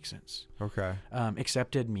 if that makes sense. Okay.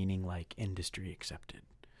 Accepted meaning like industry accepted.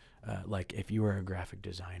 Like if you were a graphic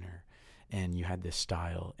designer and you had this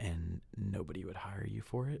style and nobody would hire you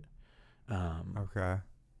for it. Okay.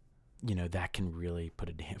 You know, that can really put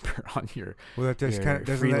a damper on your,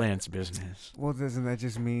 freelance business. Well, doesn't that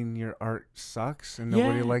just mean your art sucks and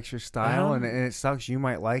nobody likes your style, and it sucks? You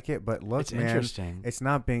might like it, but look, it's man, interesting. It's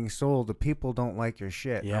not being sold. The people don't like your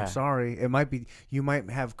shit. Yeah. I'm sorry. It might be, you might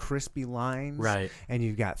have crispy lines, right? And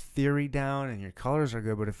you've got theory down, and your colors are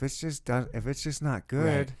good, but if it's just not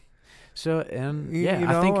good. Right. So, and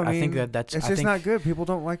I think that's it's just not good. People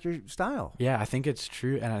don't like your style. Yeah, I think it's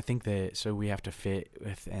true, and I think that so we have to fit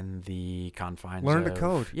within the confines. Learn to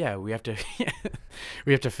code. Yeah, we have to.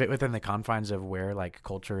 We have to fit within the confines of where like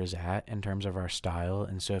culture is at in terms of our style.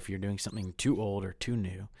 And so, if you're doing something too old or too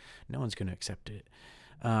new, no one's going to accept it,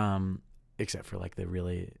 except for like the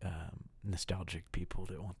really nostalgic people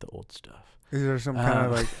that want the old stuff. Is there some kind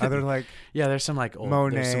of like other like? Yeah, there's some like old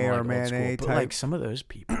Monet or old Manet school, but type. like some of those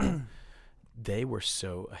people. They were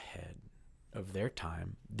so ahead of their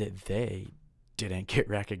time that they didn't get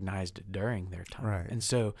recognized during their time. Right. And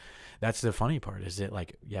so that's the funny part, is that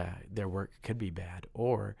like, yeah, their work could be bad,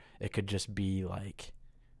 or it could just be like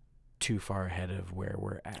too far ahead of where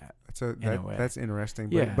we're at. That's interesting.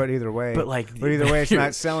 But, yeah. but either way, it's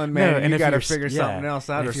not selling, man. No, and you got to you're figure something else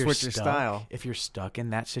out or switch your style. If you're stuck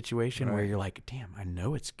in that situation where you're like, damn, I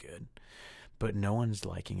know it's good, but no one's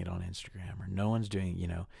liking it on Instagram, or no one's doing, you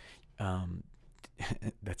know,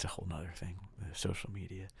 that's a whole nother thing, social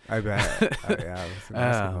media. I bet.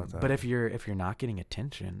 But if you're not getting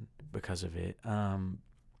attention because of it, I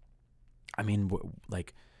mean,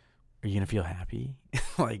 like, are you gonna feel happy?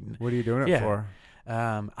 Like, what are you doing it for?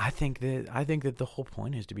 I think that the whole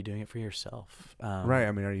point is to be doing it for yourself. Right.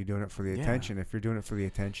 I mean, are you doing it for the attention? If you're doing it for the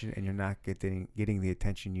attention and you're not getting the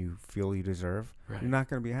attention you feel you deserve, you're not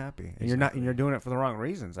going to be happy. And you're doing it for the wrong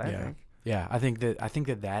reasons, I think. Yeah, I think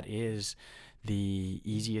that is the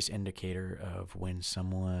easiest indicator of when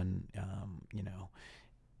someone, you know,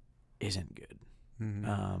 isn't good.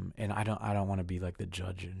 And I don't want to be like the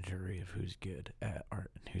judge and jury of who's good at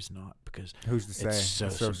art and who's not, because who's to say? it's so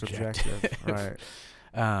subjective. Right.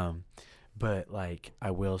 But like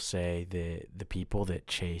I will say the people that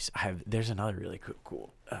chase, there's another really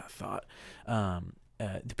cool thought.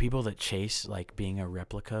 The people that chase like being a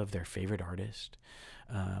replica of their favorite artist,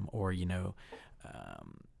 or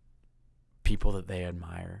people that they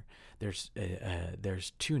admire. There's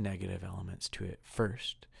two negative elements to it.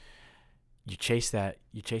 First, you chase that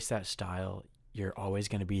style, you're always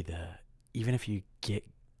going to be even if you get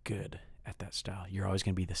good at that style, you're always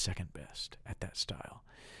going to be the second best at that style.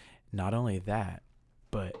 Not only that,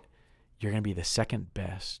 but you're going to be the second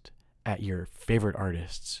best at your favorite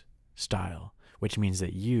artist's style, which means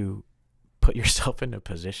that you put yourself in a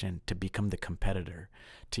position to become the competitor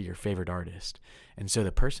to your favorite artist. And so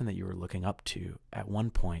the person that you were looking up to at one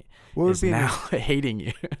point is now hating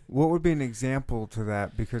you. What would be an example to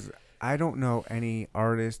that? Because I don't know any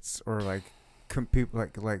artists or like people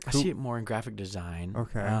like. I see it more in graphic design.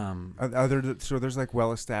 Okay. So there's like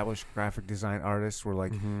well-established graphic design artists where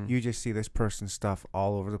like you just see this person's stuff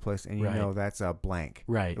all over the place, and you know that's a blank.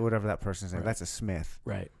 Right. Whatever that person's name. That's a Smith.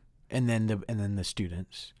 Right. And then the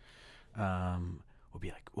students will be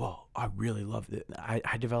like, "Whoa, I really loved it."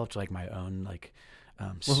 I developed like my own like.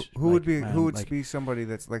 Who would be somebody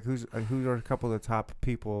that's like who are a couple of the top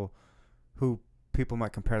people who people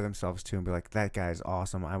might compare themselves to and be like, that guy's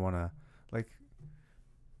awesome. I want to like,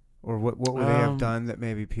 or what would they have done that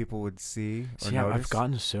maybe people would see or notice? I've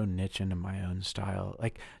gotten so niche into my own style.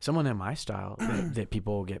 Like someone in my style that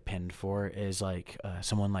people get pinned for is like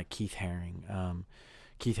someone like Keith Haring.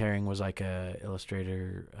 Keith Haring was like a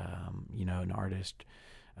illustrator, an artist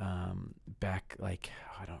back like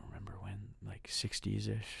I don't remember when, like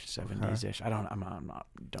 60s-ish, 70s-ish. I'm not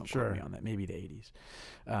don't quote me on that. Maybe the 80s.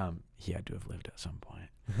 He had to have lived at some point.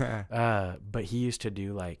 But he used to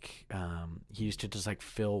do like he used to just like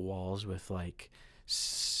fill walls with like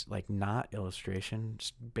not illustration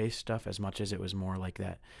based stuff as much as it was more like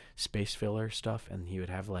that space filler stuff, and he would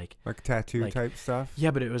have like tattoo type stuff.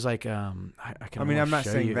 Yeah, but it was like I'm not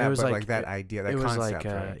saying that, but like that idea, that concept. It was like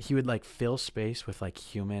right? He would like fill space with like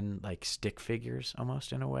human like stick figures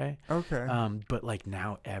almost in a way. Okay. But like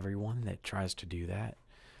now everyone that tries to do that,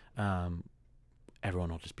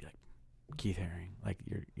 everyone will just be like Keith Haring, like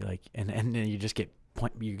you're like, and then you just get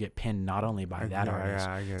pinned not only by that artist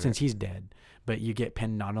since he's dead, but you get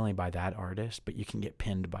pinned not only by that artist, but you can get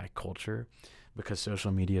pinned by culture, because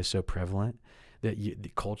social media is so prevalent that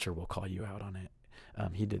the culture will call you out on it.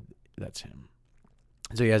 That's him.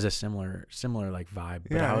 So he has a similar like vibe,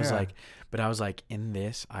 but I was like in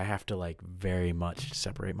this, I have to like very much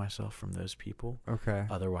separate myself from those people. Okay.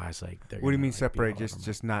 Otherwise, like what do you mean separate?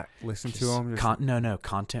 Just not listen to them? No,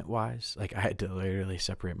 content wise, like I had to literally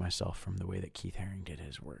separate myself from the way that Keith Haring did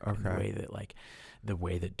his work. Okay. And the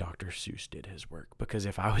way that Dr. Seuss did his work, because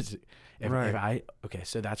if so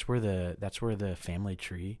that's where the family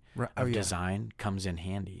tree of design comes in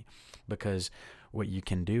handy, because what you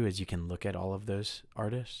can do is you can look at all of those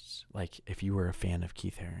artists. Like if you were a fan of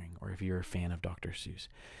Keith Haring, or if you were a fan of Dr. Seuss,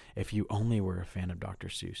 if you only were a fan of Dr.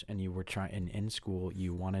 Seuss and you were in school,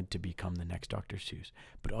 you wanted to become the next Dr. Seuss,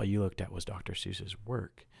 but all you looked at was Dr. Seuss's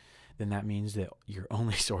work, then that means that your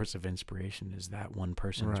only source of inspiration is that one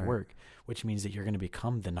person's work, which means that you're going to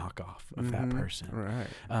become the knockoff of that person. Right.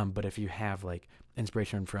 But if you have like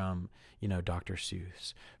inspiration from, Dr.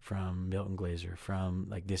 Seuss, from Milton Glaser, from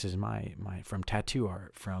like, this is my from tattoo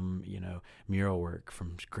art, from, mural work,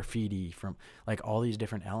 from graffiti, from like all these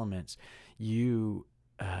different elements, you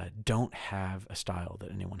don't have a style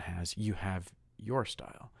that anyone has. You have your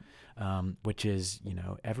style, which is,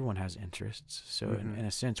 everyone has interests. So in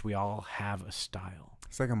a sense, we all have a style.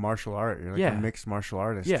 It's like a martial art. You're like a mixed martial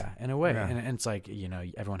artist. Yeah, in a way. Yeah. And it's like,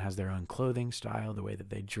 everyone has their own clothing style, the way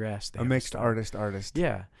that they dress. A mixed artist.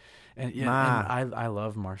 Yeah. And I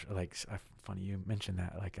love martial, like, funny you mentioned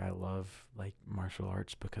that. Like, I love like martial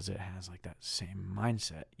arts because it has like that same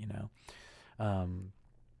mindset,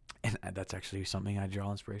 and that's actually something I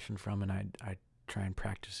draw inspiration from, and I try and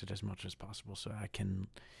practice it as much as possible so I can,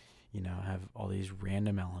 have all these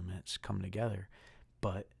random elements come together.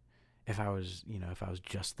 But if I was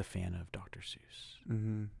just the fan of Dr.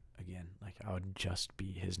 Seuss, again, like I would just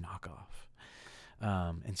be his knockoff.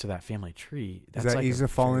 And so that family tree, that's is that like easy to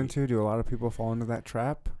fall into? Do a lot of people fall into that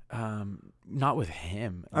trap? Not with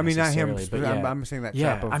him. I mean, not him, but yeah. I'm saying that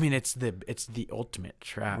trap. I mean, it's the ultimate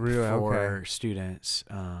trap for students.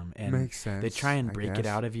 And makes sense. They try and break it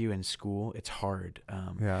out of you in school. It's hard.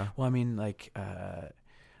 Yeah. Well, I mean, like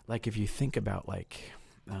if you think about like,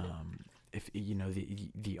 if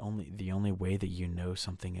the only way that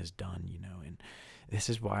something is done, and this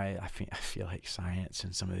is why I feel like science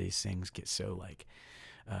and some of these things get so like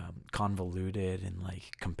convoluted and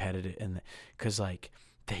like competitive, and because like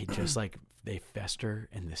they just like they fester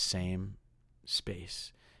in the same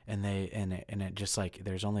space, and it just like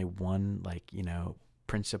there's only one like, you know,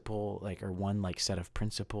 principle, like, or one like set of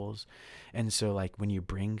principles. And so like when you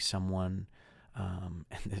bring someone and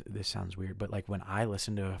this sounds weird, but like when I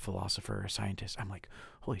listen to a philosopher or a scientist, I'm like,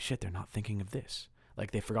 holy shit, they're not thinking of this.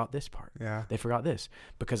 Like they forgot this part. Yeah. They forgot this,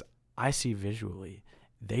 because I see visually,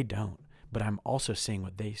 they don't, but I'm also seeing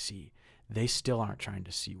what they see. They still aren't trying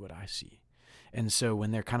to see what I see. And so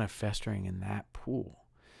when they're kind of festering in that pool,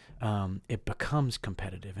 it becomes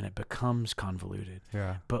competitive and it becomes convoluted.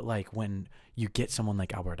 Yeah. But like when you get someone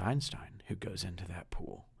like Albert Einstein who goes into that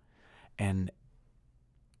pool, and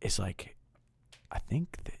it's like, I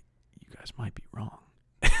think that you guys might be wrong,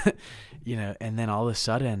 you know, and then all of a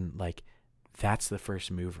sudden, like, that's the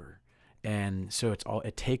first mover. And so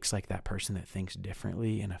it takes like that person that thinks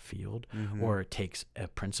differently in a field, or it takes a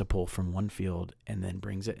principle from one field and then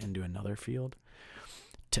brings it into another field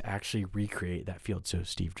to actually recreate that field. So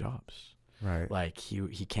Steve Jobs, right? Like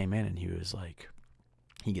he came in and he was like,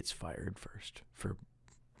 he gets fired first for,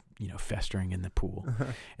 you know, festering in the pool.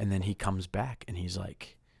 And then he comes back and he's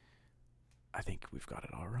like, I think we've got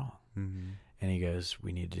it all wrong. And he goes,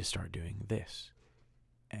 we need to start doing this.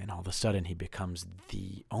 And all of a sudden he becomes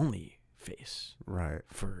the only face, right,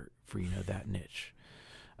 for you know, that niche.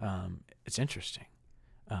 It's interesting.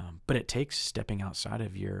 But it takes stepping outside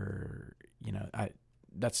of your, you know,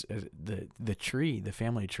 that's the tree, the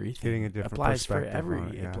family tree thing. Getting a different applies for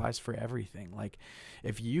perspective it applies for everything. Like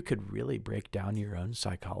if you could really break down your own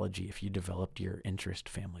psychology, if you developed your interest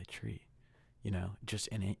family tree, you know, just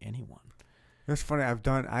in anyone. It's funny.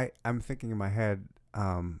 I'm thinking in my head,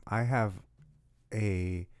 I have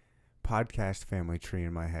a podcast family tree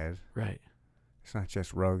in my head. Right. It's not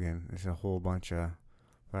just Rogan. It's a whole bunch of,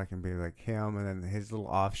 but I can be like him, and then his little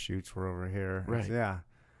offshoots were over here. Right. Yeah.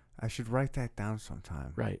 I should write that down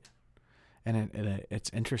sometime. Right. And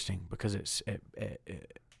it's interesting because it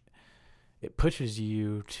pushes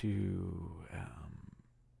you to,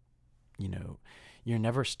 you know, you're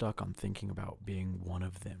never stuck on thinking about being one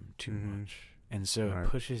of them too much. And so it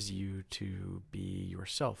pushes you to be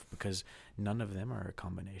yourself, because none of them are a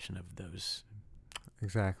combination of those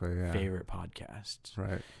exactly favorite podcasts.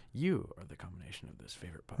 Right. You are the combination of those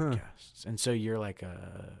favorite podcasts. And so you're like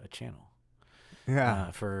a channel.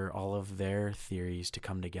 Yeah. For all of their theories to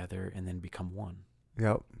come together and then become one.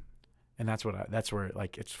 Yep. And that's where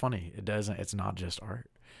like, it's funny. It's not just art.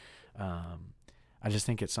 I just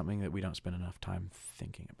think it's something that we don't spend enough time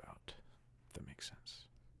thinking about, if that makes sense.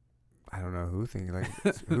 I don't know who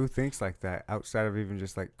thinks like that outside of even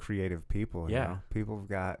just like creative people. You know? People have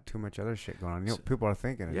got too much other shit going on. You know, people are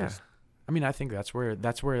thinking. I mean, I think that's where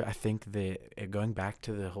I think that going back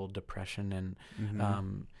to the whole depression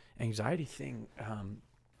and anxiety thing,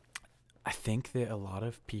 I think that a lot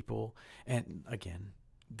of people, and again,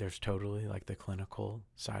 there's totally like the clinical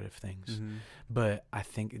side of things, but I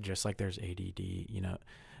think just like there's ADD, you know,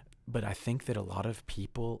 but I think that a lot of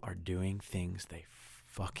people are doing things they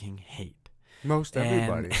fucking hate. Most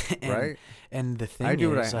everybody, right? And the thing I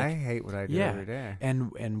hate what I do every day.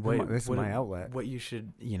 And what this is my outlet. What you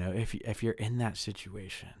should, you know, if you're in that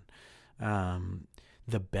situation,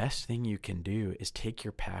 the best thing you can do is take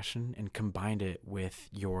your passion and combine it with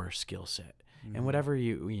your skill set. And whatever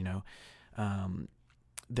you know,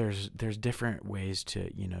 there's different ways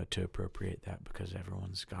to, you know, to appropriate that, because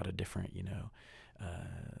everyone's got a different, you know,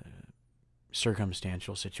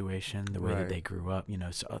 circumstantial situation, the way that they grew up, you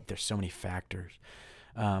know, so there's so many factors.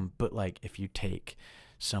 But like if you take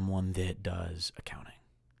someone that does accounting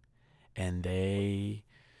and they,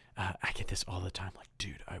 I get this all the time, like,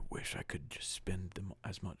 dude, I wish I could just spend them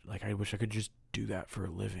as much, like, I wish I could just do that for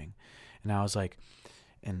a living. And I was like,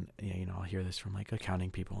 and you know, I'll hear this from like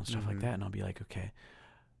accounting people and stuff like that. And I'll be like, okay,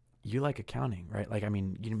 you like accounting, right? Like, I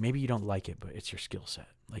mean, maybe you don't like it, but it's your skill set.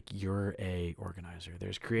 Like, you're a organizer.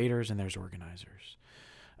 There's creators and there's organizers.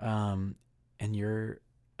 And you're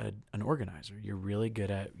an organizer. You're really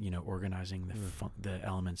good at, you know, organizing the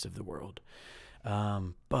elements of the world.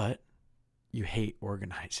 But you hate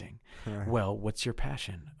organizing. Well, what's your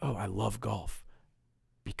passion? Oh, I love golf.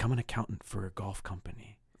 Become an accountant for a golf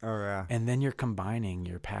company. Oh, yeah. And then you're combining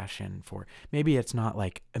your passion for, maybe it's not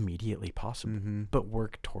like immediately possible, but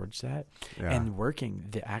work towards that. Yeah. And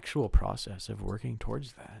the actual process of working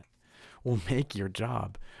towards that will make your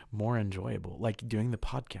job more enjoyable. Like doing the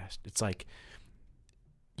podcast, it's like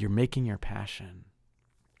you're making your passion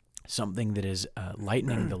something that is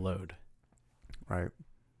lightening the load. Right.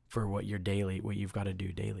 for what you've got to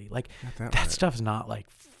do daily. Like that that stuff's not like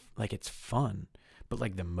it's fun, but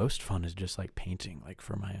like the most fun is just like painting, like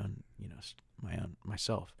for my own,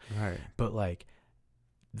 myself. Right. But like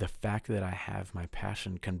the fact that I have my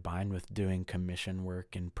passion combined with doing commission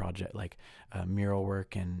work and project, like mural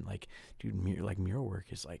work, and like, dude, mural work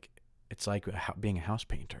is like, it's like being a house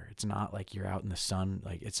painter. It's not like you're out in the sun.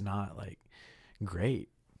 Like, it's not like great,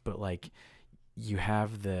 but like you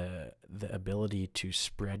have the ability to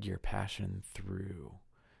spread your passion through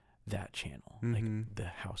that channel, like the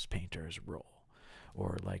house painter's role,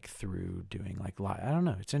 or like through doing like I don't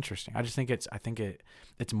know. It's interesting. I think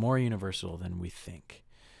it's more universal than we think.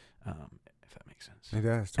 If that makes sense. It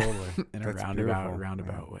does, totally. In That's a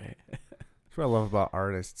roundabout way. That's what I love about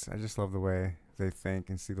artists. I just love the way they think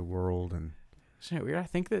and see the world. And isn't it weird? I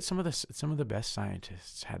think that some of the best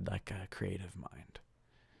scientists had like a creative mind.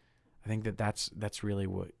 I think that's really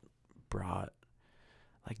what brought,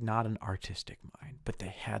 like, not an artistic mind, but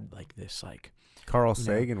they had like this, like, Carl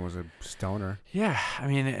Sagan was a stoner. Yeah, I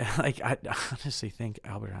mean, like, I honestly think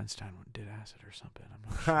Albert Einstein did acid or something. I'm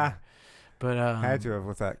not sure. But had to have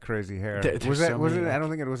with that crazy hair. Was it? I don't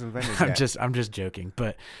think it was invented yet. I'm just joking,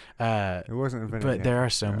 but it wasn't invented but yet. there are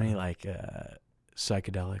so many like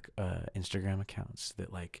psychedelic Instagram accounts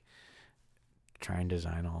that like try and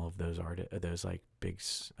design all of those those like big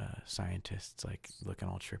scientists, like looking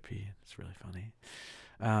all trippy. It's really funny.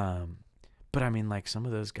 But I mean, like, some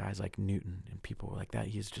of those guys like Newton and people like that,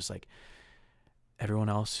 he's just like, everyone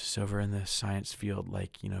else is over in the science field,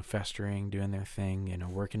 like, festering, doing their thing,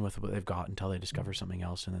 working with what they've got until they discover something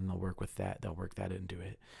else, and then they'll work with that. They'll work that into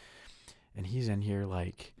it. And he's in here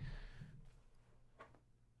like,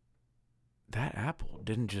 that apple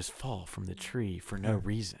didn't just fall from the tree for no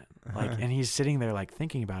reason. Like, and he's sitting there like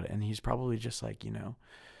thinking about it, and he's probably just like,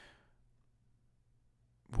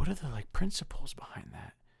 what are the like principles behind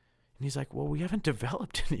that? And he's like, well, we haven't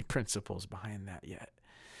developed any principles behind that yet.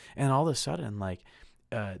 And all of a sudden, like,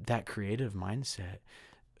 that creative mindset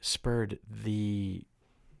spurred the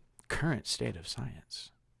current state of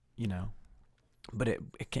science, But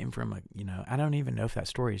it came from I don't even know if that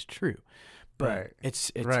story is true, but right.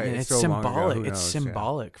 It's right. It's so symbolic. It's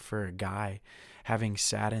symbolic for a guy having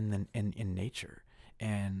sat in nature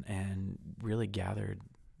and really gathered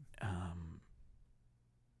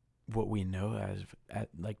what we know as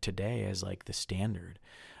like today as like the standard,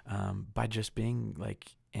 by just being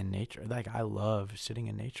like in nature. Like, I love sitting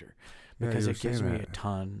in nature because it gives me a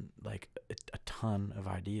ton of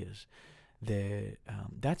ideas.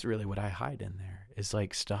 That's really what I hide in there, is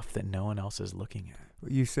like stuff that no one else is looking at.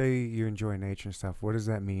 You say you enjoy nature and stuff. What does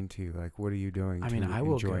that mean to you? Like, what are you doing to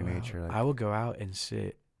enjoy nature? I will go out and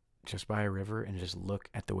sit just by a river and just look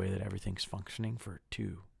at the way that everything's functioning for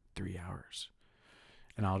 2-3 hours.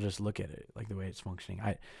 And I'll just look at it, like the way it's functioning.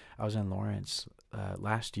 I was in Lawrence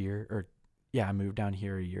last year, I moved down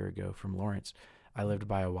here a year ago from Lawrence. I lived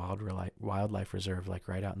by a wildlife reserve, like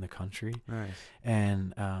right out in the country. Nice.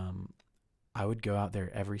 And I would go out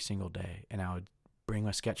there every single day, and I would bring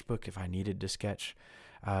my sketchbook if I needed to sketch.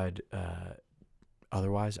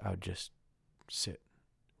 Otherwise, I would just sit,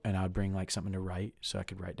 and I would bring like something to write so I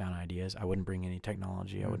could write down ideas. I wouldn't bring any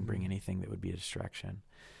technology. I wouldn't bring anything that would be a distraction.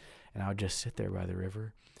 And I would just sit there by the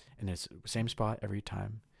river, and it's the same spot every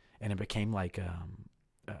time. And it became like,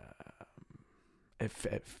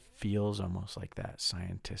 it feels almost like that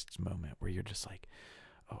scientist's moment where you're just like,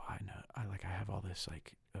 oh, I know, I have all this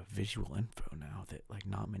like visual info now that like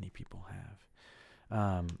not many people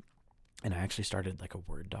have. And I actually started like a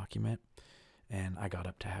Word document, and I got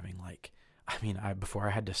up to having like, before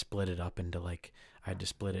I had to split it up into like, I had to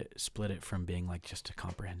split it from being like just a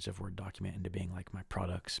comprehensive Word document into being like my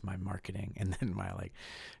products, my marketing, and then my like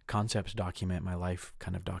concepts document, my life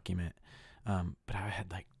kind of document. But I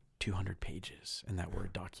had like 200 pages in that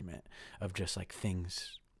Word document of just like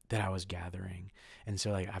things that I was gathering. And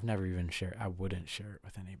so like, I wouldn't share it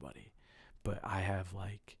with anybody, but I have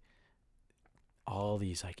like all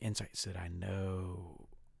these like insights that I know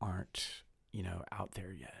aren't, out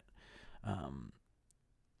there yet.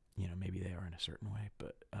 Maybe they are in a certain way,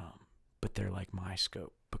 but they're like my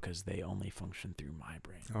scope because they only function through my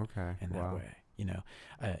brain. Okay. In that way,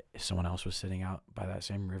 if someone else was sitting out by that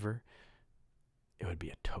same river, it would be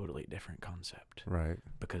a totally different concept. Right.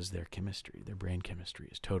 Because their brain chemistry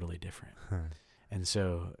is totally different. And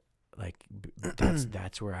so like,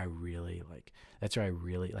 that's where I really like,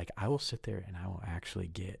 I will sit there and I will actually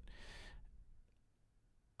get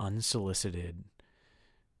unsolicited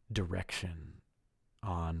direction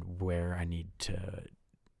on where I need to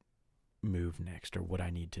move next or what I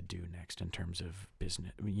need to do next in terms of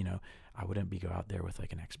business. You know, I wouldn't go out there with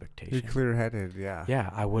like an expectation. You're clear-headed, yeah. Yeah,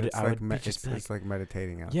 I would. It's I like would just be it's like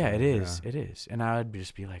meditating out yeah, there. it is. It is. And I would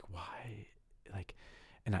just be like, why? Like,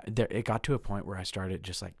 and it got to a point where I started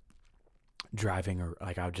just like driving, or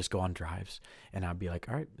like I would just go on drives and I'd be like,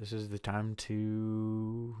 all right, this is the time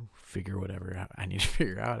to figure whatever out I need to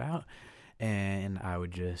figure out. And I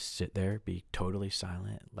would just sit there, be totally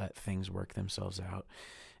silent, let things work themselves out.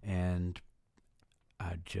 And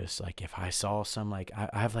I'd just like, if I saw some, like, I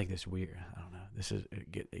have like this weird, I don't know,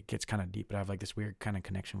 it gets kind of deep, but I have like this weird kind of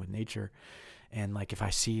connection with nature. And like, if I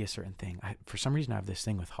see a certain thing, for some reason I have this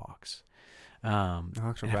thing with hawks.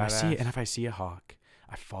 Hawks are and badass. if I see a hawk,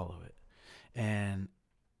 I follow it. And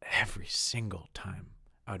every single time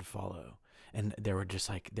I would follow. And there was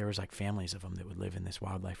like families of them that would live in this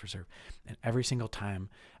wildlife reserve. And every single time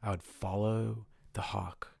I would follow the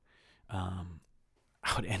hawk,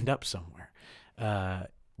 I would end up somewhere.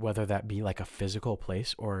 Whether that be like a physical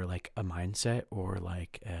place or like a mindset or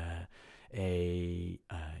like you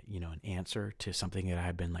know, an answer to something that I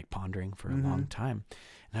had been like pondering for a long time.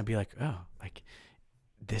 And I'd be like, oh, like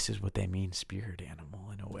this is what they mean, spirit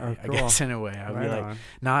animal, in a way. Oh, cool. I guess in a way I'd Right be like, on.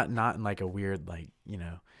 not in like a weird, like, you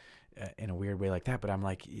know, in a weird way like that, but I'm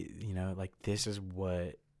like, you know, like this is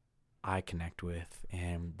what I connect with,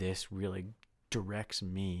 and this really directs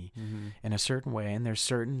me in a certain way. And there's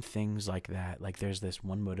certain things like that. Like there's this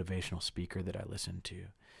one motivational speaker that I listen to,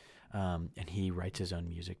 and he writes his own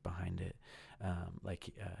music behind it.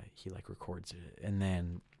 He like records it,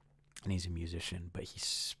 and he's a musician, but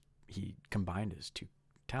he combined his two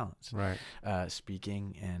talents, Right.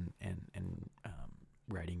 Speaking and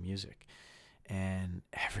writing music. And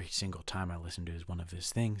every single time I listen to one of his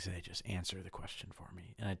things, they just answer the question for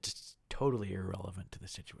me. And it's just totally irrelevant to the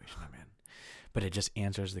situation I'm in. But it just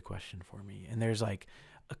answers the question for me. And there's like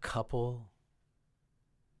a couple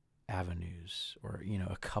avenues or, you know,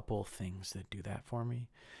 a couple things that do that for me.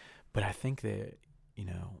 But I think that, you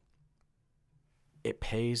know, it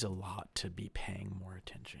pays a lot to be paying more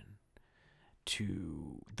attention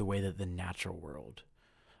to the way that the natural world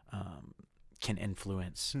can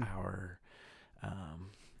influence our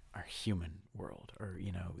human world, or,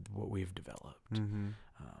 you know, what we've developed.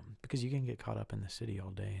 Because you can get caught up in the city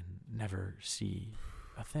all day and never see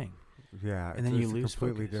a thing. Yeah. And then you it's lose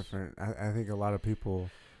completely focus. different. I think a lot of people,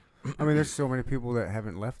 I mean, there's so many people that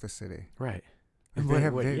haven't left the city. Right.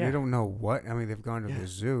 Like, they don't know what. I mean, they've gone to the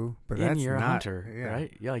zoo, but and that's you're not, a hunter, yeah.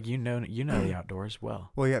 right? Yeah, like you know the outdoors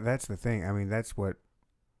well. Well, yeah, that's the thing. I mean, that's what.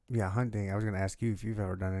 Yeah, hunting. I was gonna ask you if you've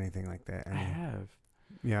ever done anything like that. I have.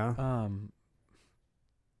 Yeah.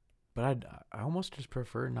 But I almost just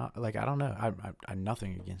prefer not. Like, I don't know. I'm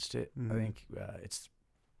nothing against it. I think it's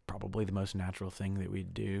probably the most natural thing that we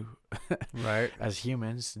do, Right. as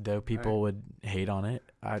humans. Though people would hate on it,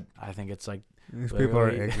 I think it's like These people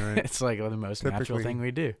are literally- ignorant. It's like the most natural thing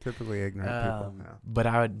we do. Typically ignorant people. Yeah. But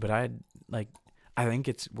I'd like, I think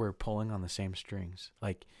we're pulling on the same strings.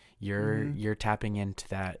 Like you're tapping into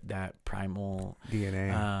that primal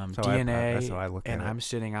DNA. DNA. That's how I look at and it. I'm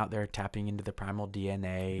sitting out there tapping into the primal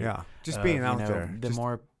DNA. Yeah. Just of, being you out know, there. The Just-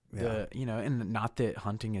 more yeah. the, you know, and not that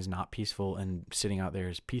hunting is not peaceful and sitting out there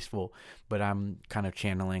is peaceful, but I'm kind of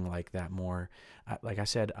channeling like that more. Like I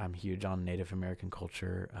said, I'm huge on Native American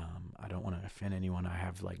culture. I don't want to offend anyone. I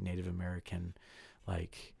have like Native American,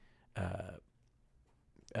 like,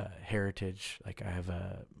 heritage. Like I have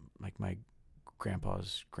like my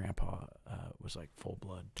grandpa's grandpa was like full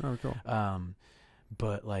blood. Oh, cool.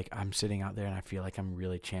 But like I'm sitting out there and I feel like I'm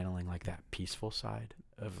really channeling like that peaceful side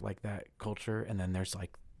of like that culture, and then there's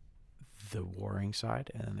like the warring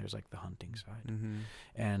side, and then there's like the hunting side,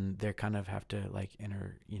 and they kind of have to like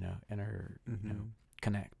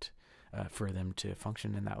connect for them to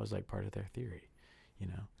function, and that was like part of their theory, you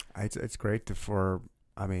know. It's great for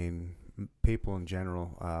I mean, people in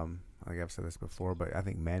general. Like I've said this before, but I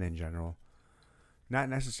think men in general, not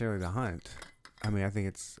necessarily to hunt. I mean, I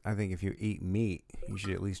think if you eat meat, you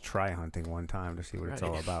should at least try hunting one time to see what it's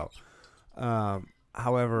all about.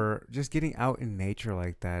 However, just getting out in nature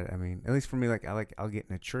like that, I mean, at least for me, I'll get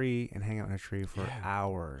in a tree and hang out in a tree for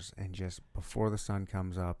hours, and just before the sun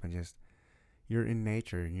comes up, and just you're in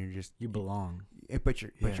nature, and you belong. But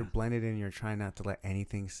you're blended in. You're trying not to let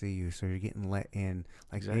anything see you, so you're getting let in.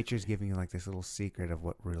 Like nature's giving you like this little secret of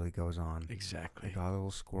what really goes on. Exactly. Like all the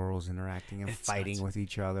little squirrels interacting and fighting with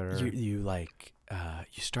each other. You like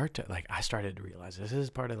you start to like. I started to realize this is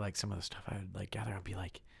part of like some of the stuff I would like gather. I'd be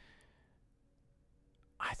like,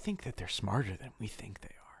 I think that they're smarter than we think they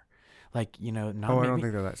are. Like, you know, not. I don't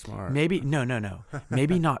think they're that smart. Maybe no.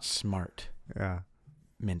 Maybe not smart. Yeah.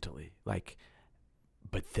 Mentally, like,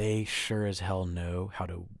 but they sure as hell know how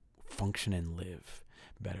to function and live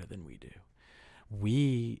better than we do.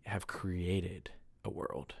 We have created a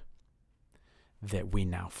world that we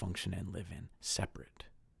now function and live in separate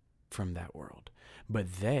from that world. But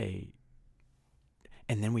and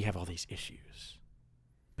then we have all these issues.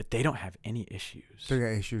 But they don't have any issues. They got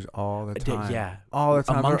issues all the time. Yeah. All the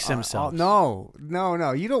time. Amongst themselves. No.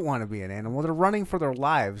 You don't want to be an animal. They're running for their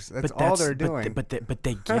lives. That's all they're doing. But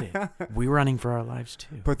they get it. We're running for our lives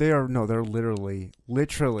too. But they're literally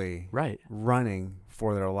right. running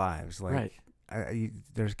for their lives. Like, right.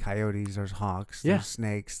 There's coyotes, there's hawks, Yeah. there's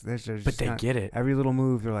snakes. There's but they get it. Every little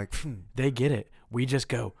move, they're like, They get it. We just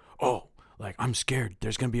go, oh, like, I'm scared.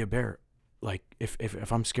 There's going to be a bear. Like,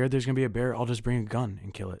 if I'm scared there's going to be a bear, I'll just bring a gun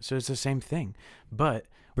and kill it. So it's the same thing. But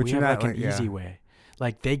we have like an easy way.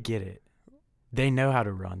 Like, they get it. They know how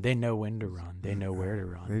to run. They know when to run. They know where to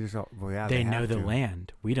run. They know the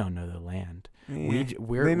land. We don't know the land. Yeah.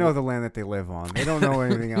 They know the land that they live on. They don't know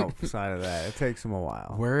anything outside of that. It takes them a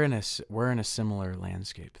while. We're in a similar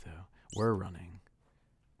landscape, though. We're running.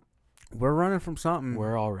 We're running from something.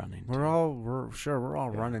 We're all running. We're all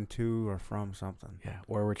running to or from something. Yeah,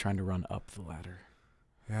 or we're trying to run up the ladder.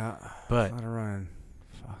 Yeah, but running.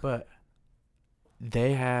 Fuck. But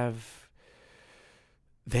they have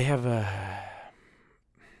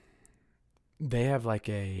like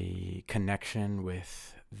a connection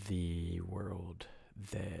with the world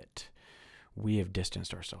that we have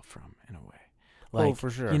distanced ourselves from in a way. Like, for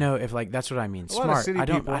sure. You know, if like that's what I mean. Smart. I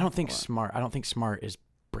don't think smart is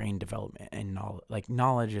brain development and knowledge. Like,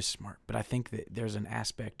 knowledge is smart, but I think that there's an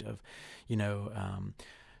aspect of,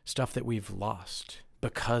 stuff that we've lost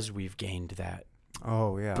because we've gained that.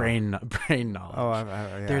 Oh yeah. Brain knowledge. Oh,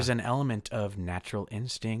 yeah. There's an element of natural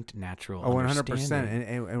instinct, natural. 100%.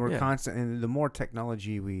 And we're constant. And the more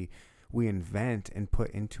technology we invent and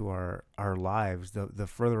put into our lives, the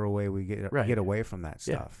further away we get away from that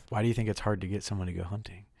stuff. Why do you think it's hard to get someone to go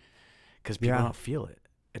hunting? Because people don't feel it.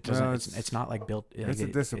 It doesn't. No, it's not like built. It's a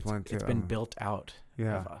discipline too. It's been built out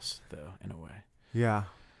of us, though, in a way. Yeah.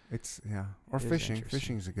 Or fishing.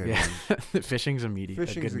 Fishing's a good one. Fishing's a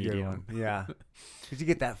good medium. One. Yeah. Because you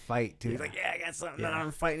get that fight too. He's like, I got something that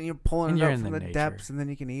I'm fighting. You're pulling and it up from the depths, and then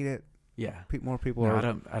you can eat it. Yeah. More people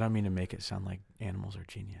are. I don't mean to make it sound like animals are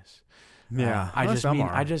genius. Yeah. I'd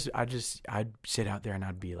sit out there and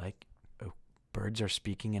I'd be like, oh, birds are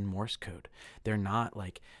speaking in Morse code. They're not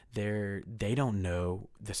like they don't know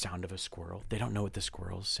the sound of a squirrel. They don't know what the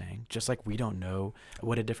squirrel is saying. Just like we don't know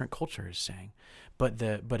what a different culture is saying. But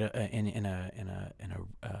a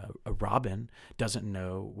robin doesn't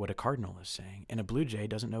know what a cardinal is saying, and a blue jay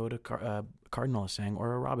doesn't know what a cardinal is saying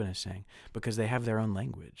or a robin is saying, because they have their own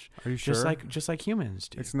language. Are you sure? Just like humans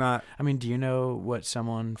do. It's not. I mean, do you know what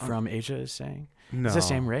someone from Asia is saying? No. It's the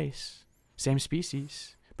same race, same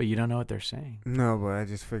species, but you don't know what they're saying. No, but I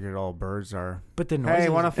just figured all birds are. But the noises. Hey,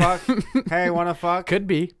 wanna fuck? Hey, wanna fuck? Could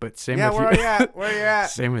be, but same. Yeah, with where are you at? Where are you at?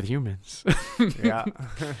 Same with humans. Yeah.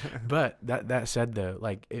 But that said, though,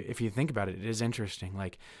 like, if you think about it, it is interesting.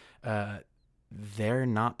 Like, they're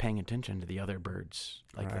not paying attention to the other birds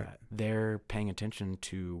like that. They're paying attention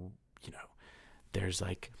to, there's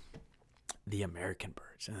like the American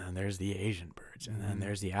birds, and then there's the Asian birds, and then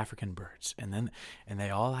there's the African birds, and they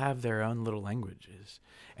all have their own little languages.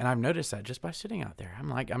 And I've noticed that just by sitting out there. I'm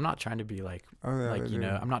not trying to be like,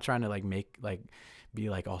 I'm not trying to like make like be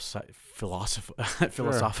like all philosophical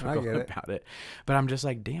about it, but I'm just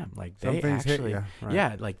like, damn, like they actually,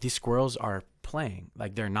 like these squirrels are playing.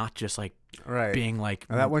 Like, they're not just like being like,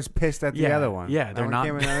 that one's pissed at the other one. Yeah, they're not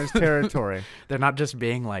came in on his territory. They're not just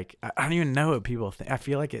being like, I don't even know what people think. I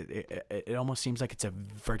feel like it almost seems like it's a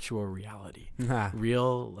virtual reality.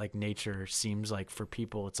 Real, like, nature seems like, for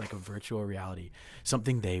people, it's like a virtual reality,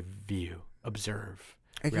 something they view, observe.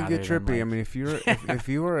 It can get trippy. Like, I mean, if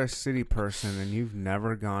you are a city person and you've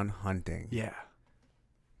never gone hunting,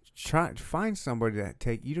 find somebody to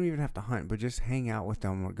take. You don't even have to hunt, but just hang out with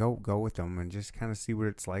them or go with them and just kind of see what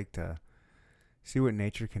it's like to see what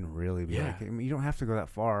nature can really be like. I mean, you don't have to go that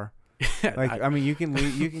far. Like, I mean, you can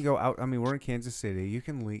leave, you can go out. I mean, we're in Kansas City. You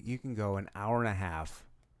can go an hour and a half,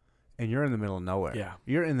 and you're in the middle of nowhere. Yeah,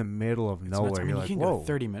 you're in the middle of nowhere. You're like, you can whoa, go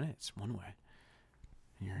 30 minutes one way.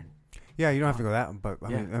 Yeah, you don't have to go that, but I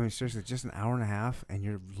mean, seriously, just an hour and a half, and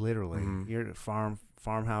you're literally you're at a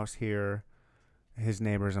farmhouse here, his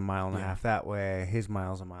neighbor's a mile and a Yeah. half that way. His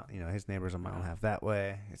mile's a mile. You know, his neighbor's a mile and a Yeah. half that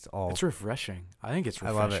way. It's all. It's refreshing. I think it's I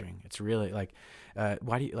love refreshing. it. It's really like,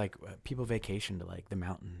 why do you like people vacation to like the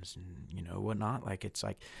mountains and whatnot? Like it's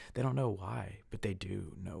like they don't know why, but they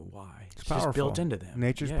do know why. It's just built powerful. into them.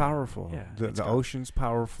 Nature's Yeah, powerful. Yeah, The it's the got- ocean's It's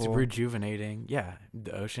powerful. rejuvenating. Yeah,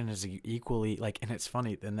 the ocean is equally like, and it's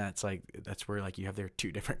funny. Then that's where like you have their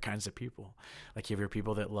two different kinds of people. Like you have your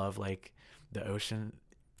people that love like the ocean.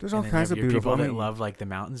 There's And all then kinds you of have your beautiful. people I that mean, love like the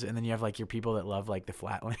mountains, and then you have like your people that love like the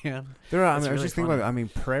flat land. there are. I It's mean, I was really just thinking about it. funny. I mean,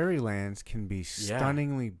 prairie lands can be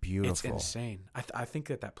stunningly beautiful. It's insane. I think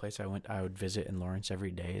that place I would visit in Lawrence every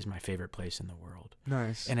day is my favorite place in the world,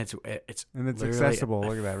 Nice. and it's And it's literally accessible. a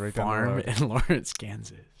Look at that right down the farm road. in Lawrence,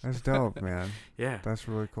 Kansas. That's dope, man. Yeah, That's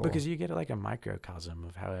really cool. because you get like a microcosm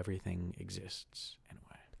of how everything exists in a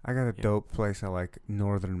way. I got a Yeah. dope place I like,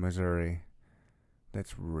 northern Missouri.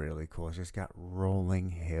 That's really cool. It's just got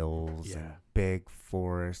rolling hills and Yeah. big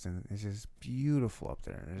forest, and it's just beautiful up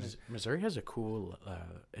there. It's just- Missouri has a cool.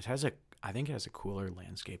 I think it has a cooler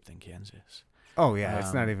landscape than Kansas. oh yeah,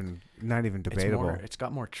 it's not Um, even debatable. It's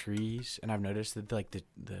got more trees, and I've noticed that like the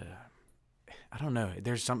I don't know.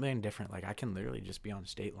 There's something different. Like I can literally just be on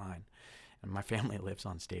state line, and my family lives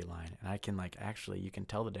on state line, and I can like actually you can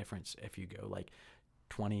tell the difference if you go like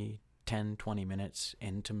 20 minutes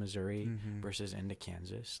into Missouri Mhm. versus into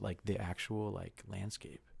Kansas. Like the actual like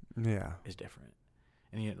landscape Yeah. is different,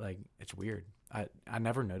 and like it's weird. I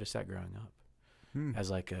never noticed that growing up Hmm. as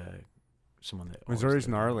like someone that always Missouri's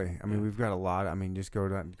lived there. gnarly. I mean, Yeah. we've got a lot. I mean, just go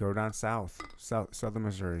down southern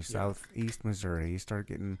Missouri, southeast Missouri. You start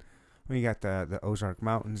getting. I mean, you got the Ozark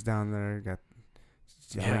Mountains down there. You got.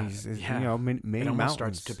 Yeah, You know, many It almost mountains.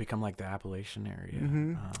 starts to become like the Appalachian area.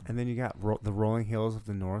 Mhm. And then you got the rolling hills of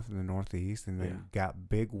the north and the northeast, and then Yeah. you got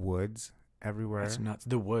big woods everywhere. It's nuts.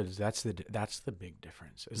 The woods. That's the big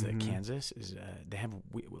difference. Is Mhm. that Kansas is they have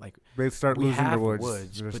like They start we losing have the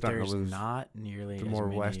woods. They're but starting there's to lose. not nearly. The as more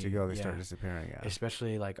west you many- go, they yeah. start disappearing. Yeah.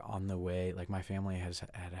 Especially like on the way. Like my family has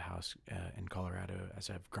had a house in Colorado as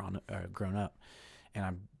I've grown up,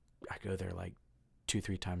 and I go there like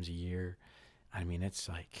 2-3 times a year. I mean, it's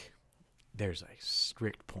like there's like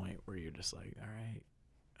strict point where you're just like, all right,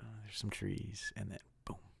 there's some trees, and then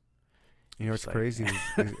boom. You know what's Just like- crazy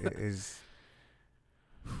is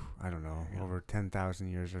I don't know, Yeah. over 10,000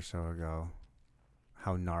 years or so ago,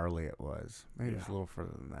 how gnarly it was. Maybe it's a Yeah. little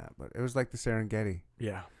further than that, but it was like the Serengeti.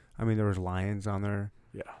 Yeah. I mean, there was lions on there.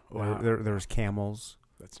 Yeah. There was camels,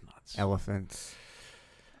 That's nuts. elephants.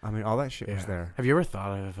 I mean, all that shit was there. Have you ever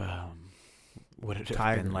thought of what it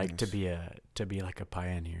have been like to Tigers. be like a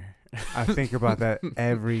pioneer? I think about that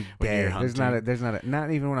every When day. you're hunting.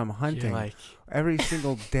 Not even when I'm hunting. You're like, Every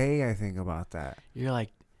single day I think about that.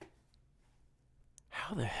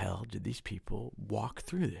 how the hell did these people walk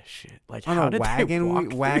through this shit? Like, On how a did they walk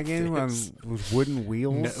through wagon this? with wooden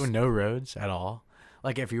wheels. No roads at all.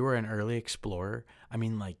 Like, if you were an early explorer, I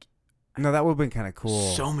mean, like, No, that would have been kind of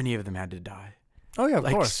cool. so many of them had to die. Oh yeah, of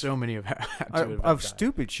Like, course. so many of had to have Of died.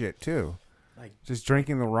 stupid shit too. Like Just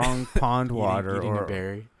drinking the wrong pond water eating a or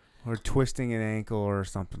berry. twisting an ankle or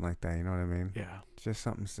something like that. You know what I mean? Yeah. Just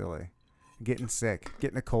something silly. Getting sick,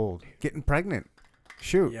 getting a cold, getting pregnant.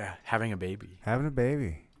 Shoot, Yeah. Having a baby. having a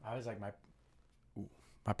baby. I was like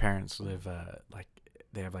my parents live like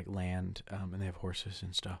they have like land and they have horses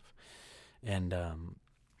and stuff, and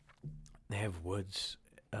they have woods.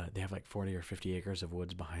 They have like 40 or 50 acres of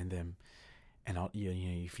woods behind them, and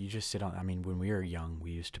if you just sit on. I mean, when we were young,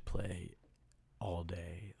 we used to play all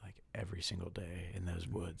day, like every single day in those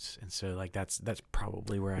woods, and so like that's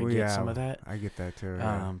probably where I Well, get some of that. I get that too.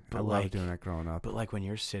 Yeah. But I love like- doing that growing up. But like when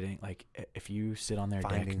you're sitting, like if you sit on their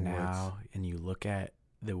deck Finding now and you look at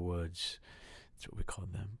the woods, that's what we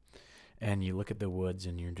called them, and you look at the woods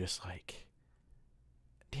and you're just like,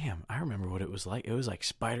 damn, I remember what it was like. It was like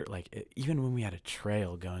spider, even when we had a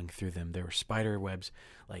trail going through them, there were spider webs,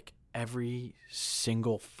 like every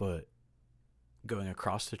single foot going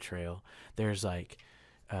across the trail. There's like,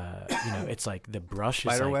 it's like the brush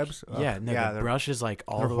is Spider like, webs? Oh, Yeah, no, yeah, the they're- brush is like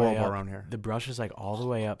all They're the way horrible up. around here. The brush is like all the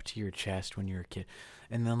way up to your chest when you're a kid.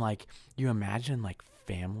 And then like you imagine like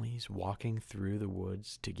families walking through the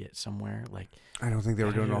woods to get somewhere. Like, I don't think they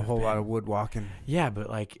were Had to doing a have whole lot been- of wood walking. yeah, but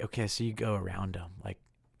like, okay, so you go around them, like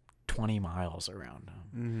 20 miles around them.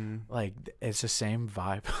 Mm-hmm. Like it's the same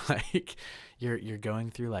vibe. Like you're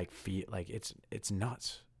going through like feet, like it's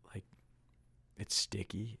nuts. Like it's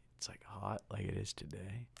sticky. It's like hot like it is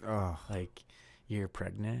today. Oh, Like you're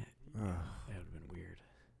pregnant. oh, That would have been weird.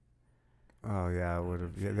 oh yeah, it would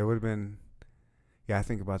have. Yeah, there would have been. Yeah, I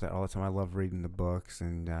think about that all the time. I love reading the books,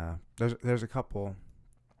 and there's a couple.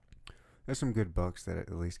 There's some good books that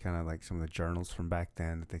at least kind of like some of the journals from back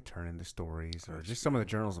then that they turn into stories, or just some of the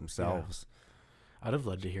journals themselves. Yeah. I'd have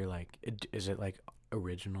loved to hear like, is it like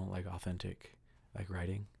original, like authentic, like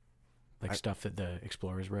writing, like stuff that the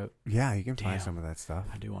explorers wrote? Yeah, you can find some of that stuff.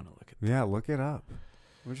 I do want to look at that. Yeah, look it up.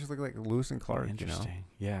 We just look like Lewis and Clark. Interesting.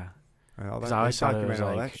 Yeah. Because I always thought it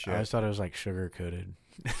was like sugar coated.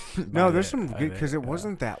 No, there's some good, because it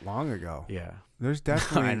wasn't that long ago. Yeah. There's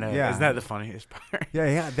definitely. I know. Yeah. Isn't that the funniest part?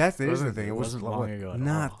 Yeah. That is the thing. It wasn't long ago.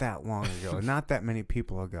 Not that long ago. Not that many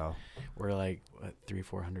people ago. We're like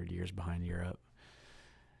 300-400 years behind Europe.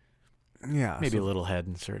 Yeah. Maybe a little ahead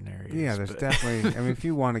in certain areas. Yeah, there's definitely. I mean, if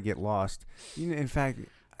you want to get lost, in fact.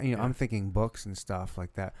 I'm thinking books and stuff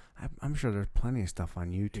like that. I'm sure there's plenty of stuff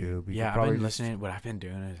on YouTube. Yeah, I've been listening. What I've been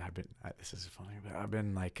doing is this is funny, but I've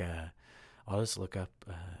been like, I'll just look up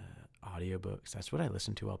audiobooks. That's what I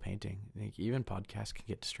listen to while painting. Like, even podcasts can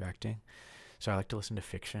get distracting, so I like to listen to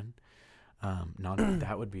fiction.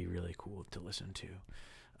 That would be really cool to listen to.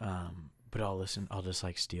 But I'll just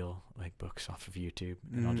like steal like books off of YouTube,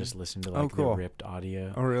 and I'll just listen to like the ripped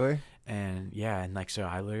audio. Oh, really? And yeah, and like, so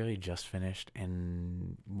I literally just finished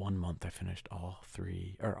in 1 month. I finished all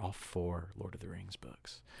 4 Lord of the Rings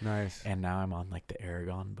books. Nice. And now I'm on like the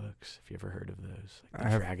Aragon books. If you ever heard of those,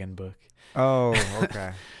 like the Dragon book. Oh,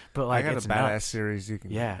 okay. But like, I got it's a badass nuts. series you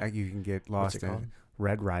can get lost in.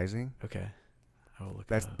 Red Rising. Okay. I will look.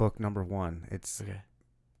 That's book number 1. It's okay.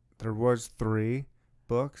 There was 3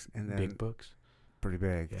 books, and then big books, pretty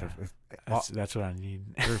big. Yeah. That's what I need.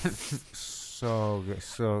 So good,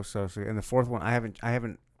 so good. And the 4th one, I haven't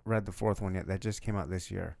read the 4th one yet. That just came out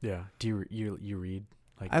this year. Yeah. Do you read?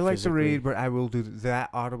 Like, I like to read, but I will do that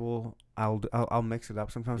Audible. I'll mix it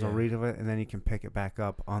up. Sometimes I'll read of it, and then you can pick it back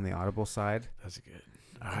up on the Audible side. That's good.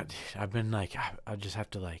 I've been like, I just have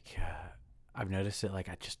to like. I've noticed that like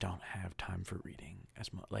I just don't have time for reading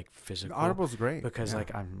as much, like physical. Audible's great because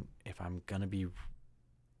like if I'm gonna be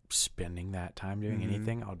spending that time doing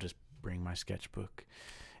anything, I'll just bring my sketchbook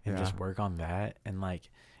and just work on that, and like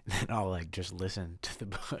then I'll like just listen to the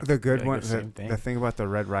book. The good like, one, the thing about the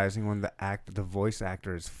Red Rising one, the voice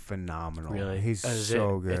actor is phenomenal. Really, he's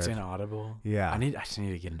so good. It's in Audible. Yeah, I just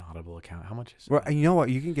need to get an Audible account. How much is it? Well, you know what?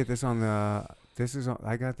 You can get this on the.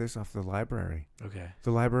 I got this off the library. Okay. The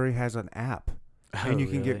library has an app. And you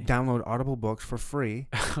can download Audible books for free.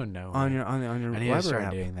 Oh no! On your library I need to start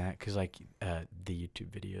app. doing that, because like the YouTube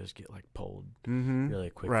videos get like pulled really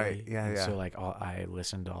quickly. Right? Yeah. So like I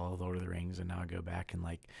listened to all of Lord of the Rings, and now I go back and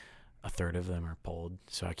like a third of them are pulled,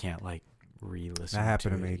 so I can't like re-listen. That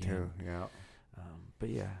happened to me again. too. Yeah. But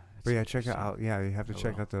yeah. Check out. Yeah, you have to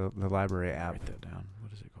check out the library app. Write that down.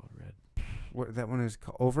 What is it called? What that one is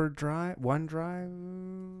called? OneDrive.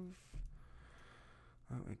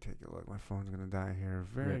 Let me take a look. My phone's gonna die here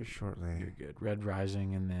very shortly. You're good. Red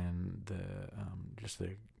Rising, and then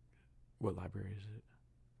what library is it?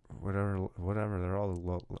 Whatever. They're all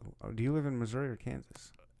do you live in Missouri or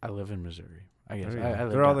Kansas? I live in Missouri. I guess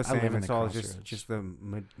they're all the same. It's all just the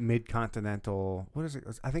mid-continental. What is it?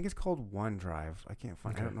 I think it's called OneDrive. I can't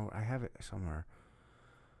find. I don't know. I have it somewhere.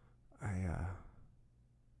 I'll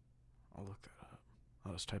look that up.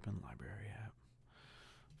 I'll just type in library app.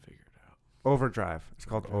 Figure it out. Overdrive. It's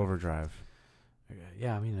called Overdrive. Okay.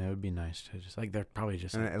 Yeah, I mean, it would be nice to just like, they're probably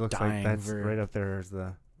just and it looks like that's right up there is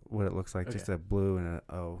what it looks like, just a blue and a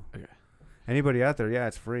O. Okay. Anybody out there? Yeah,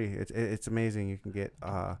 it's free. It's amazing. You can get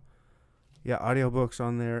audiobooks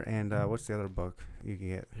on there, and what's the other book you can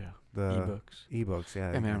get? Yeah, the ebooks. Yeah.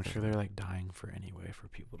 I mean, I'm sure they're like dying for any way for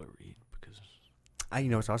people to read, because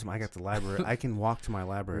it's awesome. I got the library. I can walk to my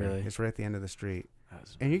library. Really? It's right at the end of the street.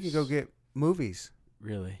 That's and nice. you can go get movies.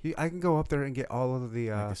 Really? I can go up there and get all of the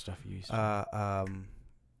like the stuff you used to.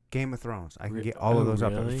 Game of Thrones. I can get all of those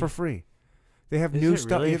up there for free. They have new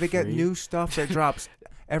stuff. Really they get new stuff that drops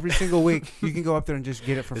every single week. You can go up there and just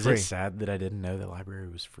get it for free. Is it sad that I didn't know the library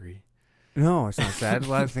was free? No, it's not sad.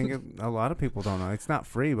 A lot of people don't know. It's not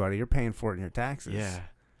free, buddy. You're paying for it in your taxes. Yeah.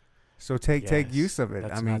 So take use of it.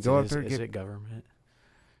 That's go up there. Is it government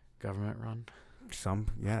run? Some,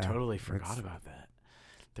 yeah. I totally forgot about that.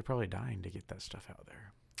 They're probably dying to get that stuff out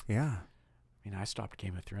there. Yeah. I mean, I stopped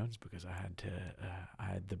Game of Thrones because I had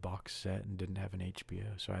the box set and didn't have an HBO,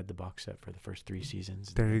 so I had the box set for the first 3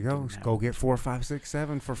 seasons. There you go. Go get 4, 5, 6,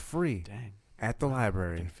 7 for free. Dang. At the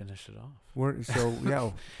library. And finish it off. Wait,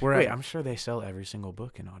 I'm sure they sell every single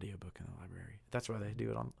book in audiobook in the library. That's why they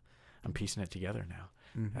do it on. I'm piecing it together now.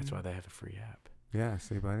 Mm-hmm. That's why they have a free app. Yeah,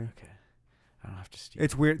 see, buddy. Okay. I don't have to steal.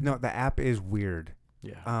 It's weird. No, the app is weird.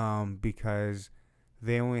 Yeah. Because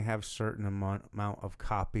they only have certain amount of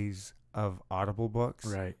copies of Audible books.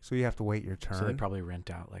 Right. So you have to wait your turn. So they probably rent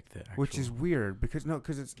out like the actual, which is weird because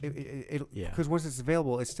it's Yeah. because once it's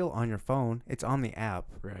available, it's still on your phone. It's on the app,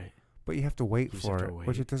 right. but you have to wait You just for have to it,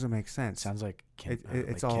 which wait. it doesn't make sense. Sounds like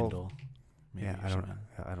it's like all Kindle. Maybe yeah. or I don't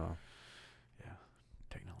something. know. Yeah.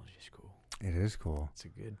 Technology's cool. It is cool. It's a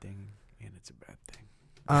good thing and it's a bad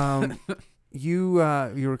thing. You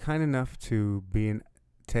were kind enough to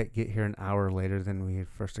get here an hour later than we had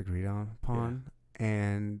first agreed upon,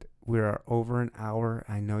 and we're over an hour.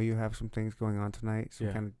 I know you have some things going on tonight.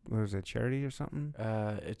 Some kind of, what was it, charity or something?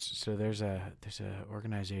 There's a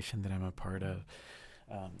organization that I'm a part of.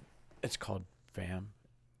 It's called FAM.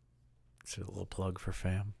 It's a little plug for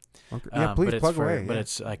FAM. Okay. Yeah, please plug away. But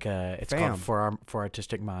it's like it's FAM. called For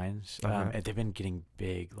Artistic Minds. Okay. And they've been getting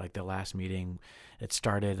big. Like the last meeting, it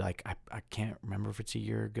started like I can't remember if it's a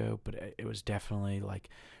year ago, but it was definitely like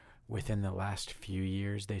within the last few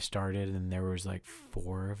years they started, and there was like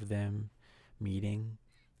 4 of them meeting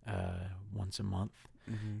once a month.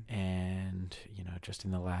 Mm-hmm. And just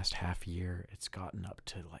in the last half year, it's gotten up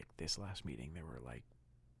to like this last meeting there were like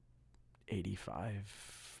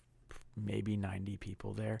 85, maybe 90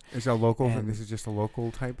 people there. Is that local? And this is just a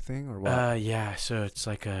local type thing, or what? Yeah. So it's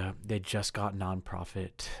like they just got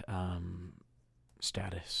nonprofit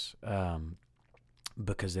status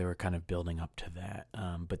because they were kind of building up to that.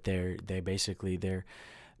 But they're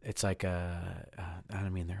it's like I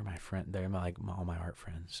mean they're my friend. They're like all my art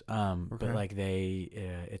friends. But like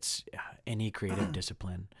it's any creative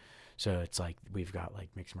discipline. So it's like we've got like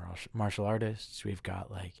mixed martial artists. We've got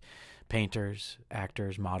like painters,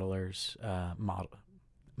 actors, modelers, models.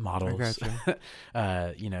 I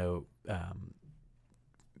gotcha.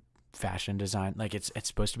 Fashion design. Like it's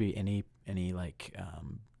supposed to be any like.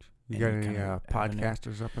 You got any kind of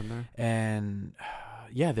podcasters up in there? And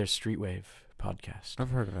yeah, there's Streetwave podcast.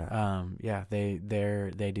 I've heard of that. Yeah, they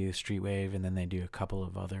do Streetwave, and then they do a couple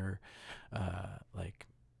of other like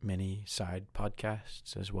mini side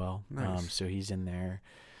podcasts as well. Nice. So he's in there.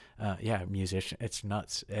 Yeah, musician. It's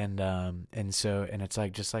nuts. And it's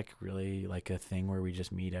like just like really like a thing where we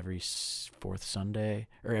just meet every fourth Sunday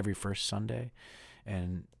or every first Sunday,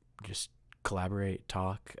 and just collaborate,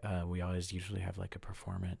 talk. We always usually have like a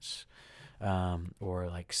performance, or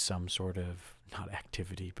like some sort of not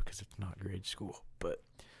activity because it's not grade school, but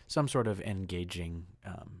some sort of engaging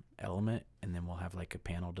element, and then we'll have like a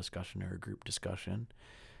panel discussion or a group discussion,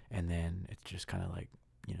 and then it's just kind of like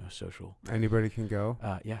social. Anybody can go.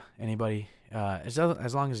 Yeah, anybody. As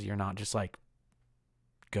long as you're not just like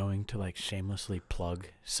going to like shamelessly plug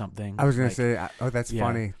something. I was gonna say, that's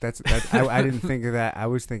funny. That's I didn't think of that. I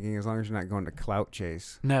was thinking as long as you're not going to clout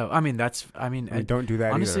chase. No, I mean don't do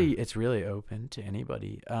that. Honestly, either. It's really open to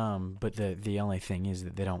anybody. But the only thing is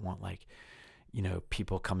that they don't want like,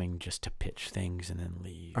 people coming just to pitch things and then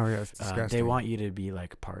leave. Oh yeah, it's disgusting. They want you to be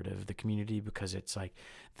like part of the community, because it's like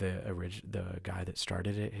the guy that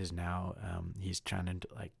started it is now he's trying to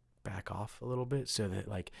like back off a little bit so that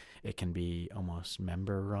like it can be almost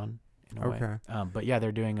member run in a way. But yeah,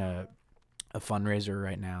 they're doing a fundraiser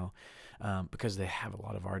right now because they have a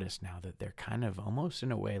lot of artists now that they're kind of almost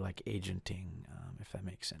in a way like agenting, if that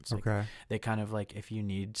makes sense. Like, they kind of like, if you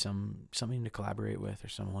need something to collaborate with or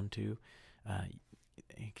someone to,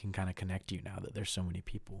 it can kind of connect you now that there's so many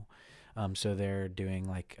people. So they're doing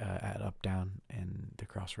like at Up Down and the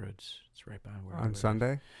Crossroads. It's right by where on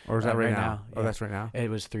Sunday, or is that right now? Yeah. Oh, that's right now. It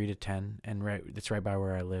was 3 to 10, and it's right by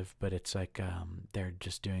where I live. But it's like they're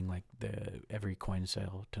just doing like every coin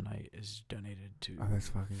sale tonight is donated to. Oh, that's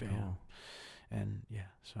fucking FAM. cool. And yeah,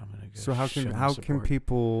 so I'm gonna go. So how can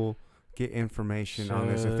people get information on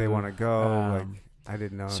this if they want to go? Like, I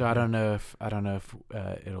didn't know. So I don't know if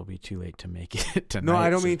it'll be too late to make it tonight. No,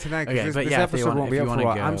 I don't mean tonight. Okay, this yeah, episode won't be up for a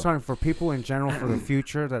while. go. I'm sorry for people in general for the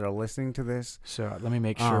future that are listening to this. So let me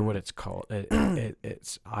make sure what it's called.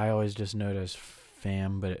 It's I always just know it as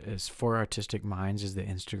FAM, but it's For Artistic Minds is the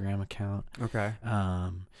Instagram account. Okay.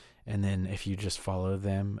 And then if you just follow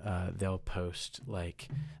them, they'll post like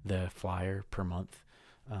the flyer per month.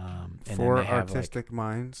 And For then they have Artistic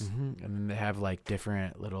Minds. And then they have like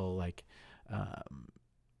different little like,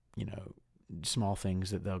 small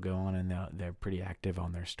things that they'll go on, and they're pretty active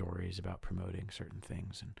on their stories about promoting certain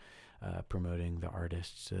things and promoting the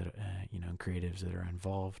artists that and creatives that are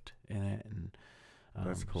involved in it. And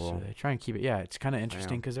that's cool. So they try and keep it. Yeah, it's kind of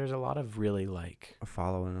interesting because there's a lot of really like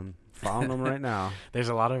following them right now. There's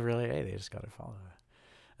a lot of really they just got to follow.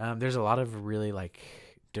 There's a lot of really like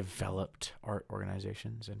developed art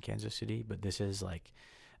organizations in Kansas City, but this is like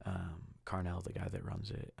Carnell, the guy that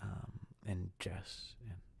runs it, and Jess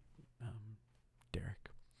and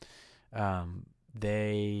Derek,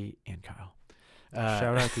 they and Kyle,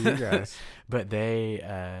 Shout out to you guys. But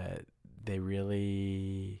they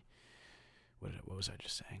really, what was I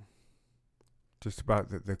just saying? Just about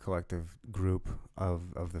the collective group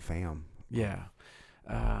of the fam. Yeah.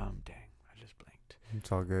 Dang, I just blanked.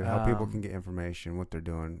 It's all good. How people can get information, what they're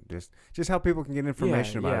doing. Just how people can get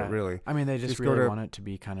information about it, really. I mean, they just go really to- want it to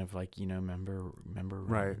be kind of like, member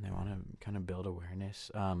Right. run. They want to kind of build awareness.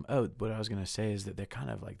 What I was going to say is that they're kind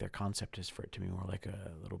of like, their concept is for it to be more like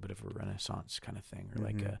a little bit of a Renaissance kind of thing, or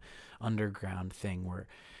like Mhm. a underground thing where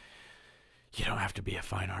you don't have to be a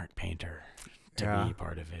fine art painter to Yeah. be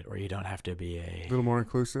part of it, or you don't have to be A little more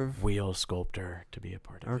inclusive. wheel sculptor to be a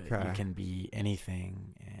part of it. You Okay. can be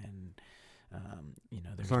anything, and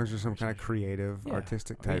there's As long as there's some kind of conversation. creative, Yeah.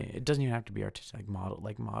 artistic I mean, type. it doesn't even have to be artistic.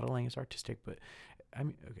 Like modeling is artistic, but I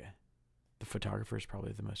mean, okay, the photographer is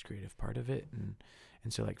probably the most creative part of it, and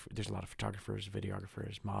so like there's a lot of photographers,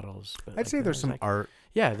 videographers, models. But I'd like, say there's some like, art.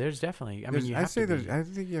 Yeah, there's definitely. I mean, you I'd have say to there's. be, I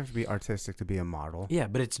think you have to be artistic to be a model. yeah,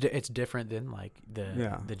 but it's different than like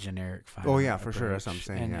the generic. Fine Oh, art yeah, for sure. That's what I'm approach.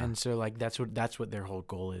 saying, And yeah. and so like that's what their whole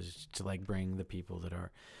goal is, to like bring the people that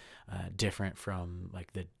are different from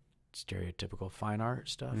like the stereotypical fine art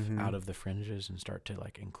stuff Mhm. out of the fringes and start to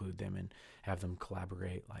like include them and have them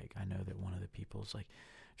collaborate. Like I know that one of the people's like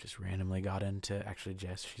just randomly got into, actually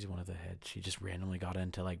Jess, she's one of the heads, she just randomly got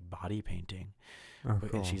into like body painting. Oh,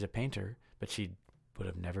 But, cool. and she's a painter, but she would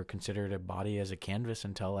have never considered a body as a canvas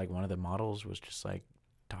until like one of the models was just like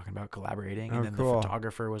talking about collaborating, Oh, and then cool. the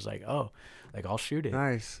photographer was like, "Oh, like I'll shoot it."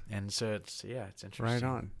 Nice. And so it's interesting. Right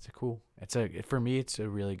on. For me, it's a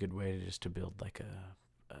really good way to just to build like a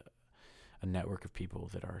network of people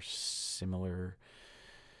that are similar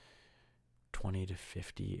 20 to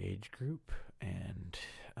 50 age group and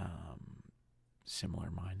similar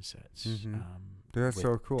mindsets. Mhm. Dude, that's with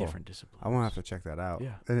so cool. Different disciplines. I want to have to check that out.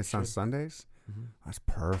 Yeah, And it's on should. Sundays? Mhm. That's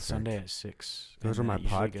perfect. Sunday at 6. Those are and my it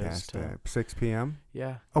usually goes podcast till- at 6 p.m.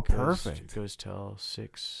 Yeah. Oh, it goes- perfect. It goes till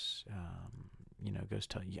 6. Goes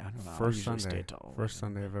till, I don't know. First I usually Sunday. Stay till First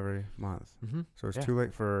Sunday of every month. Mm-hmm. So it's Yeah. too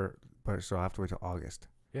late so I'll have to wait till August.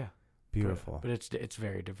 Yeah. Beautiful. But it's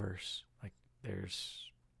very diverse. Like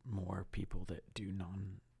there's more people that do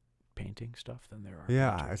non-painting stuff than there are.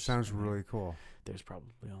 Yeah, painters. it sounds I mean, really cool. There's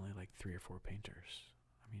probably only like 3 or 4 painters.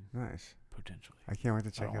 I mean, Nice. potentially. I can't wait to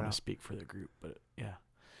I check don't it want out. to speak for the group, but yeah.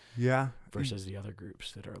 Yeah. Versus the other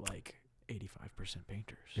groups that are like 85%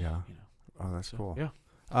 painters. Yeah. You know. Oh, that's So, cool. Yeah.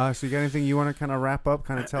 So you got anything you want to kind of wrap up,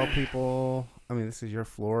 kind of tell people? I mean, this is your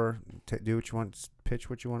floor. Do what you want, pitch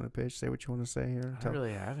what you want to pitch, say what you want to say here. I don't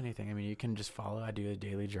really have anything. I mean, you can just follow. I do a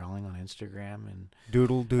daily drawing on Instagram and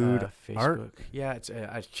Doodle Dude Facebook. Art? Yeah, it's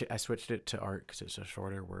I switched it to art because it's a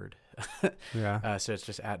shorter word. Yeah. So it's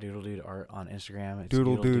just at Doodle Dude Art on Instagram. It's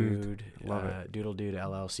Doodle Dude. Love it. Doodle Dude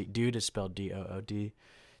LLC. Dude is spelled DOOD.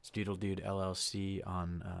 It's Doodle Dude LLC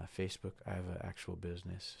on Facebook. I have an actual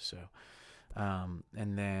business. So, and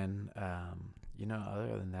then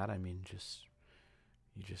other than that, I mean,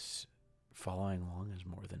 just following along is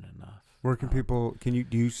more than enough. Where can people? Do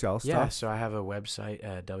you sell stuff? Yeah, so I have a website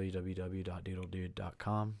at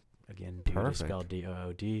www.doodledude.com. Again, dude is Perfect. spelled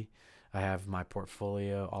DOOD. I have my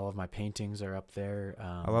portfolio. All of my paintings are up there.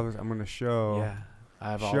 I love it. I'm gonna show. Yeah,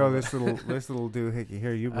 I have all Show of this little doohickey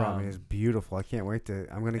here you brought me is beautiful. I can't wait to.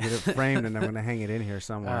 I'm gonna get it framed and I'm gonna hang it in here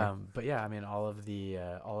somewhere. But yeah, I mean, all of the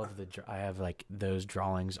I have like those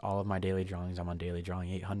drawings. All of my daily drawings. I'm on Daily Drawing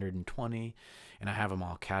 820, and I have them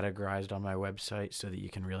all categorized on my website so that you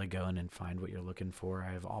can really go in and find what you're looking for.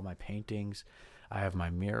 I have all my paintings. I have my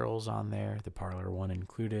murals on there, the parlor one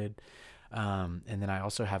included. And then I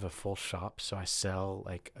also have a full shop. So I sell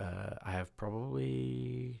like, I have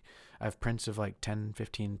prints of like 10,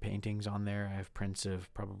 15 paintings on there. I have prints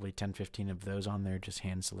of probably 10, 15 of those on there, just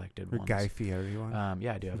hand selected ones. Guy Fieri one.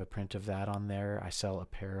 Yeah, I do have a print of that on there. I sell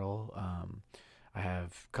apparel. I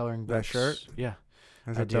have coloring books. That shirt? Yeah.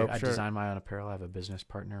 That's I a do. dope I shirt. design my own apparel. I have a business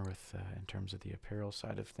partner with in terms of the apparel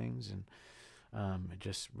side of things, and I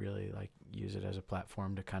just really like use it as a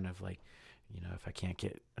platform to kind of like, if I can't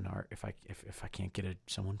get if I can't get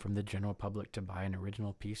someone from the general public to buy an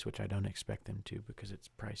original piece, which I don't expect them to because it's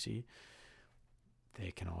pricey,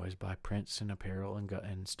 they can always buy prints and apparel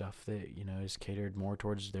and stuff that is catered more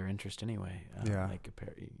towards their interest anyway. Yeah. Like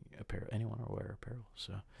apparel, anyone will wear apparel.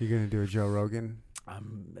 So You're gonna do a Joe Rogan?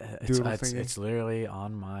 It's literally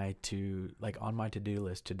on my to-do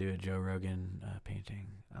list to do a Joe Rogan painting.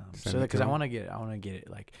 Send So it because to I him. want to get it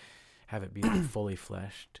like have it be like fully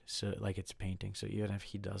fleshed, so like it's a painting. So even if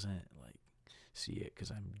he doesn't like see it,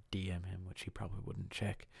 because I'm DM him, which he probably wouldn't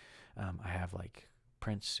check, I have like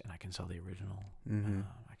prints and I can sell the original. Mm-hmm.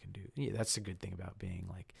 I can do. Yeah, that's the good thing about being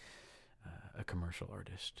like a commercial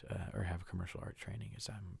artist or have commercial art training is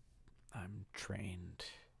I'm trained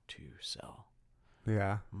to sell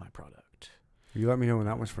Yeah. my product. You let me know when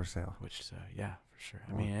that was for sale. Which yeah, for sure.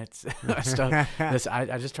 I Oh. mean, it's stuff.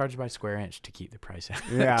 I just charge by square inch to keep the price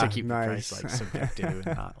Yeah, to keep nice. the price like subjective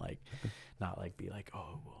and not like be like,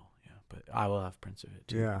 oh well, yeah. But I will have prints of it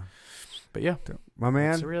too. Yeah. But yeah, My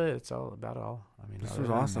man, it's all about all. I mean, This other was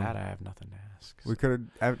than awesome. that, I have nothing to ask. we could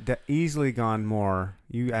have easily gone more.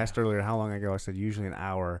 You asked earlier how long ago. I said usually an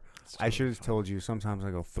hour. It's I should totally have fine. told you. Sometimes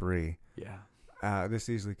I go 3. Yeah, This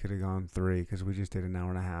easily could have gone 3 because we just did an hour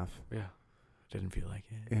and a half. yeah. Didn't feel like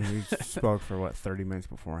it. And we spoke for 30 minutes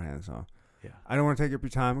beforehand. So Yeah. I don't want to take up your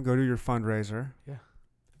time. Go do your fundraiser. Yeah.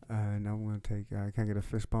 And I'm going to take. Can I get a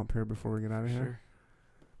fist bump here before we get out of here? Sure.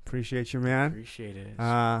 Appreciate you, man. Appreciate it.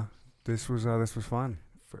 This was fun.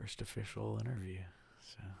 First official interview.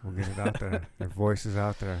 So We'll get it out there. Your voice is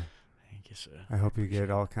out there. thank you, sir. I hope you get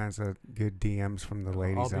all kinds of good DMs from the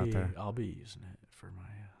ladies out there. I'll be using it for my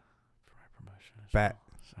promotion. As Bet.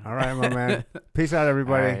 well, so. All right, my man. Peace out,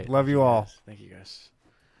 everybody. All right, Love thank you all. guys. Thank you guys.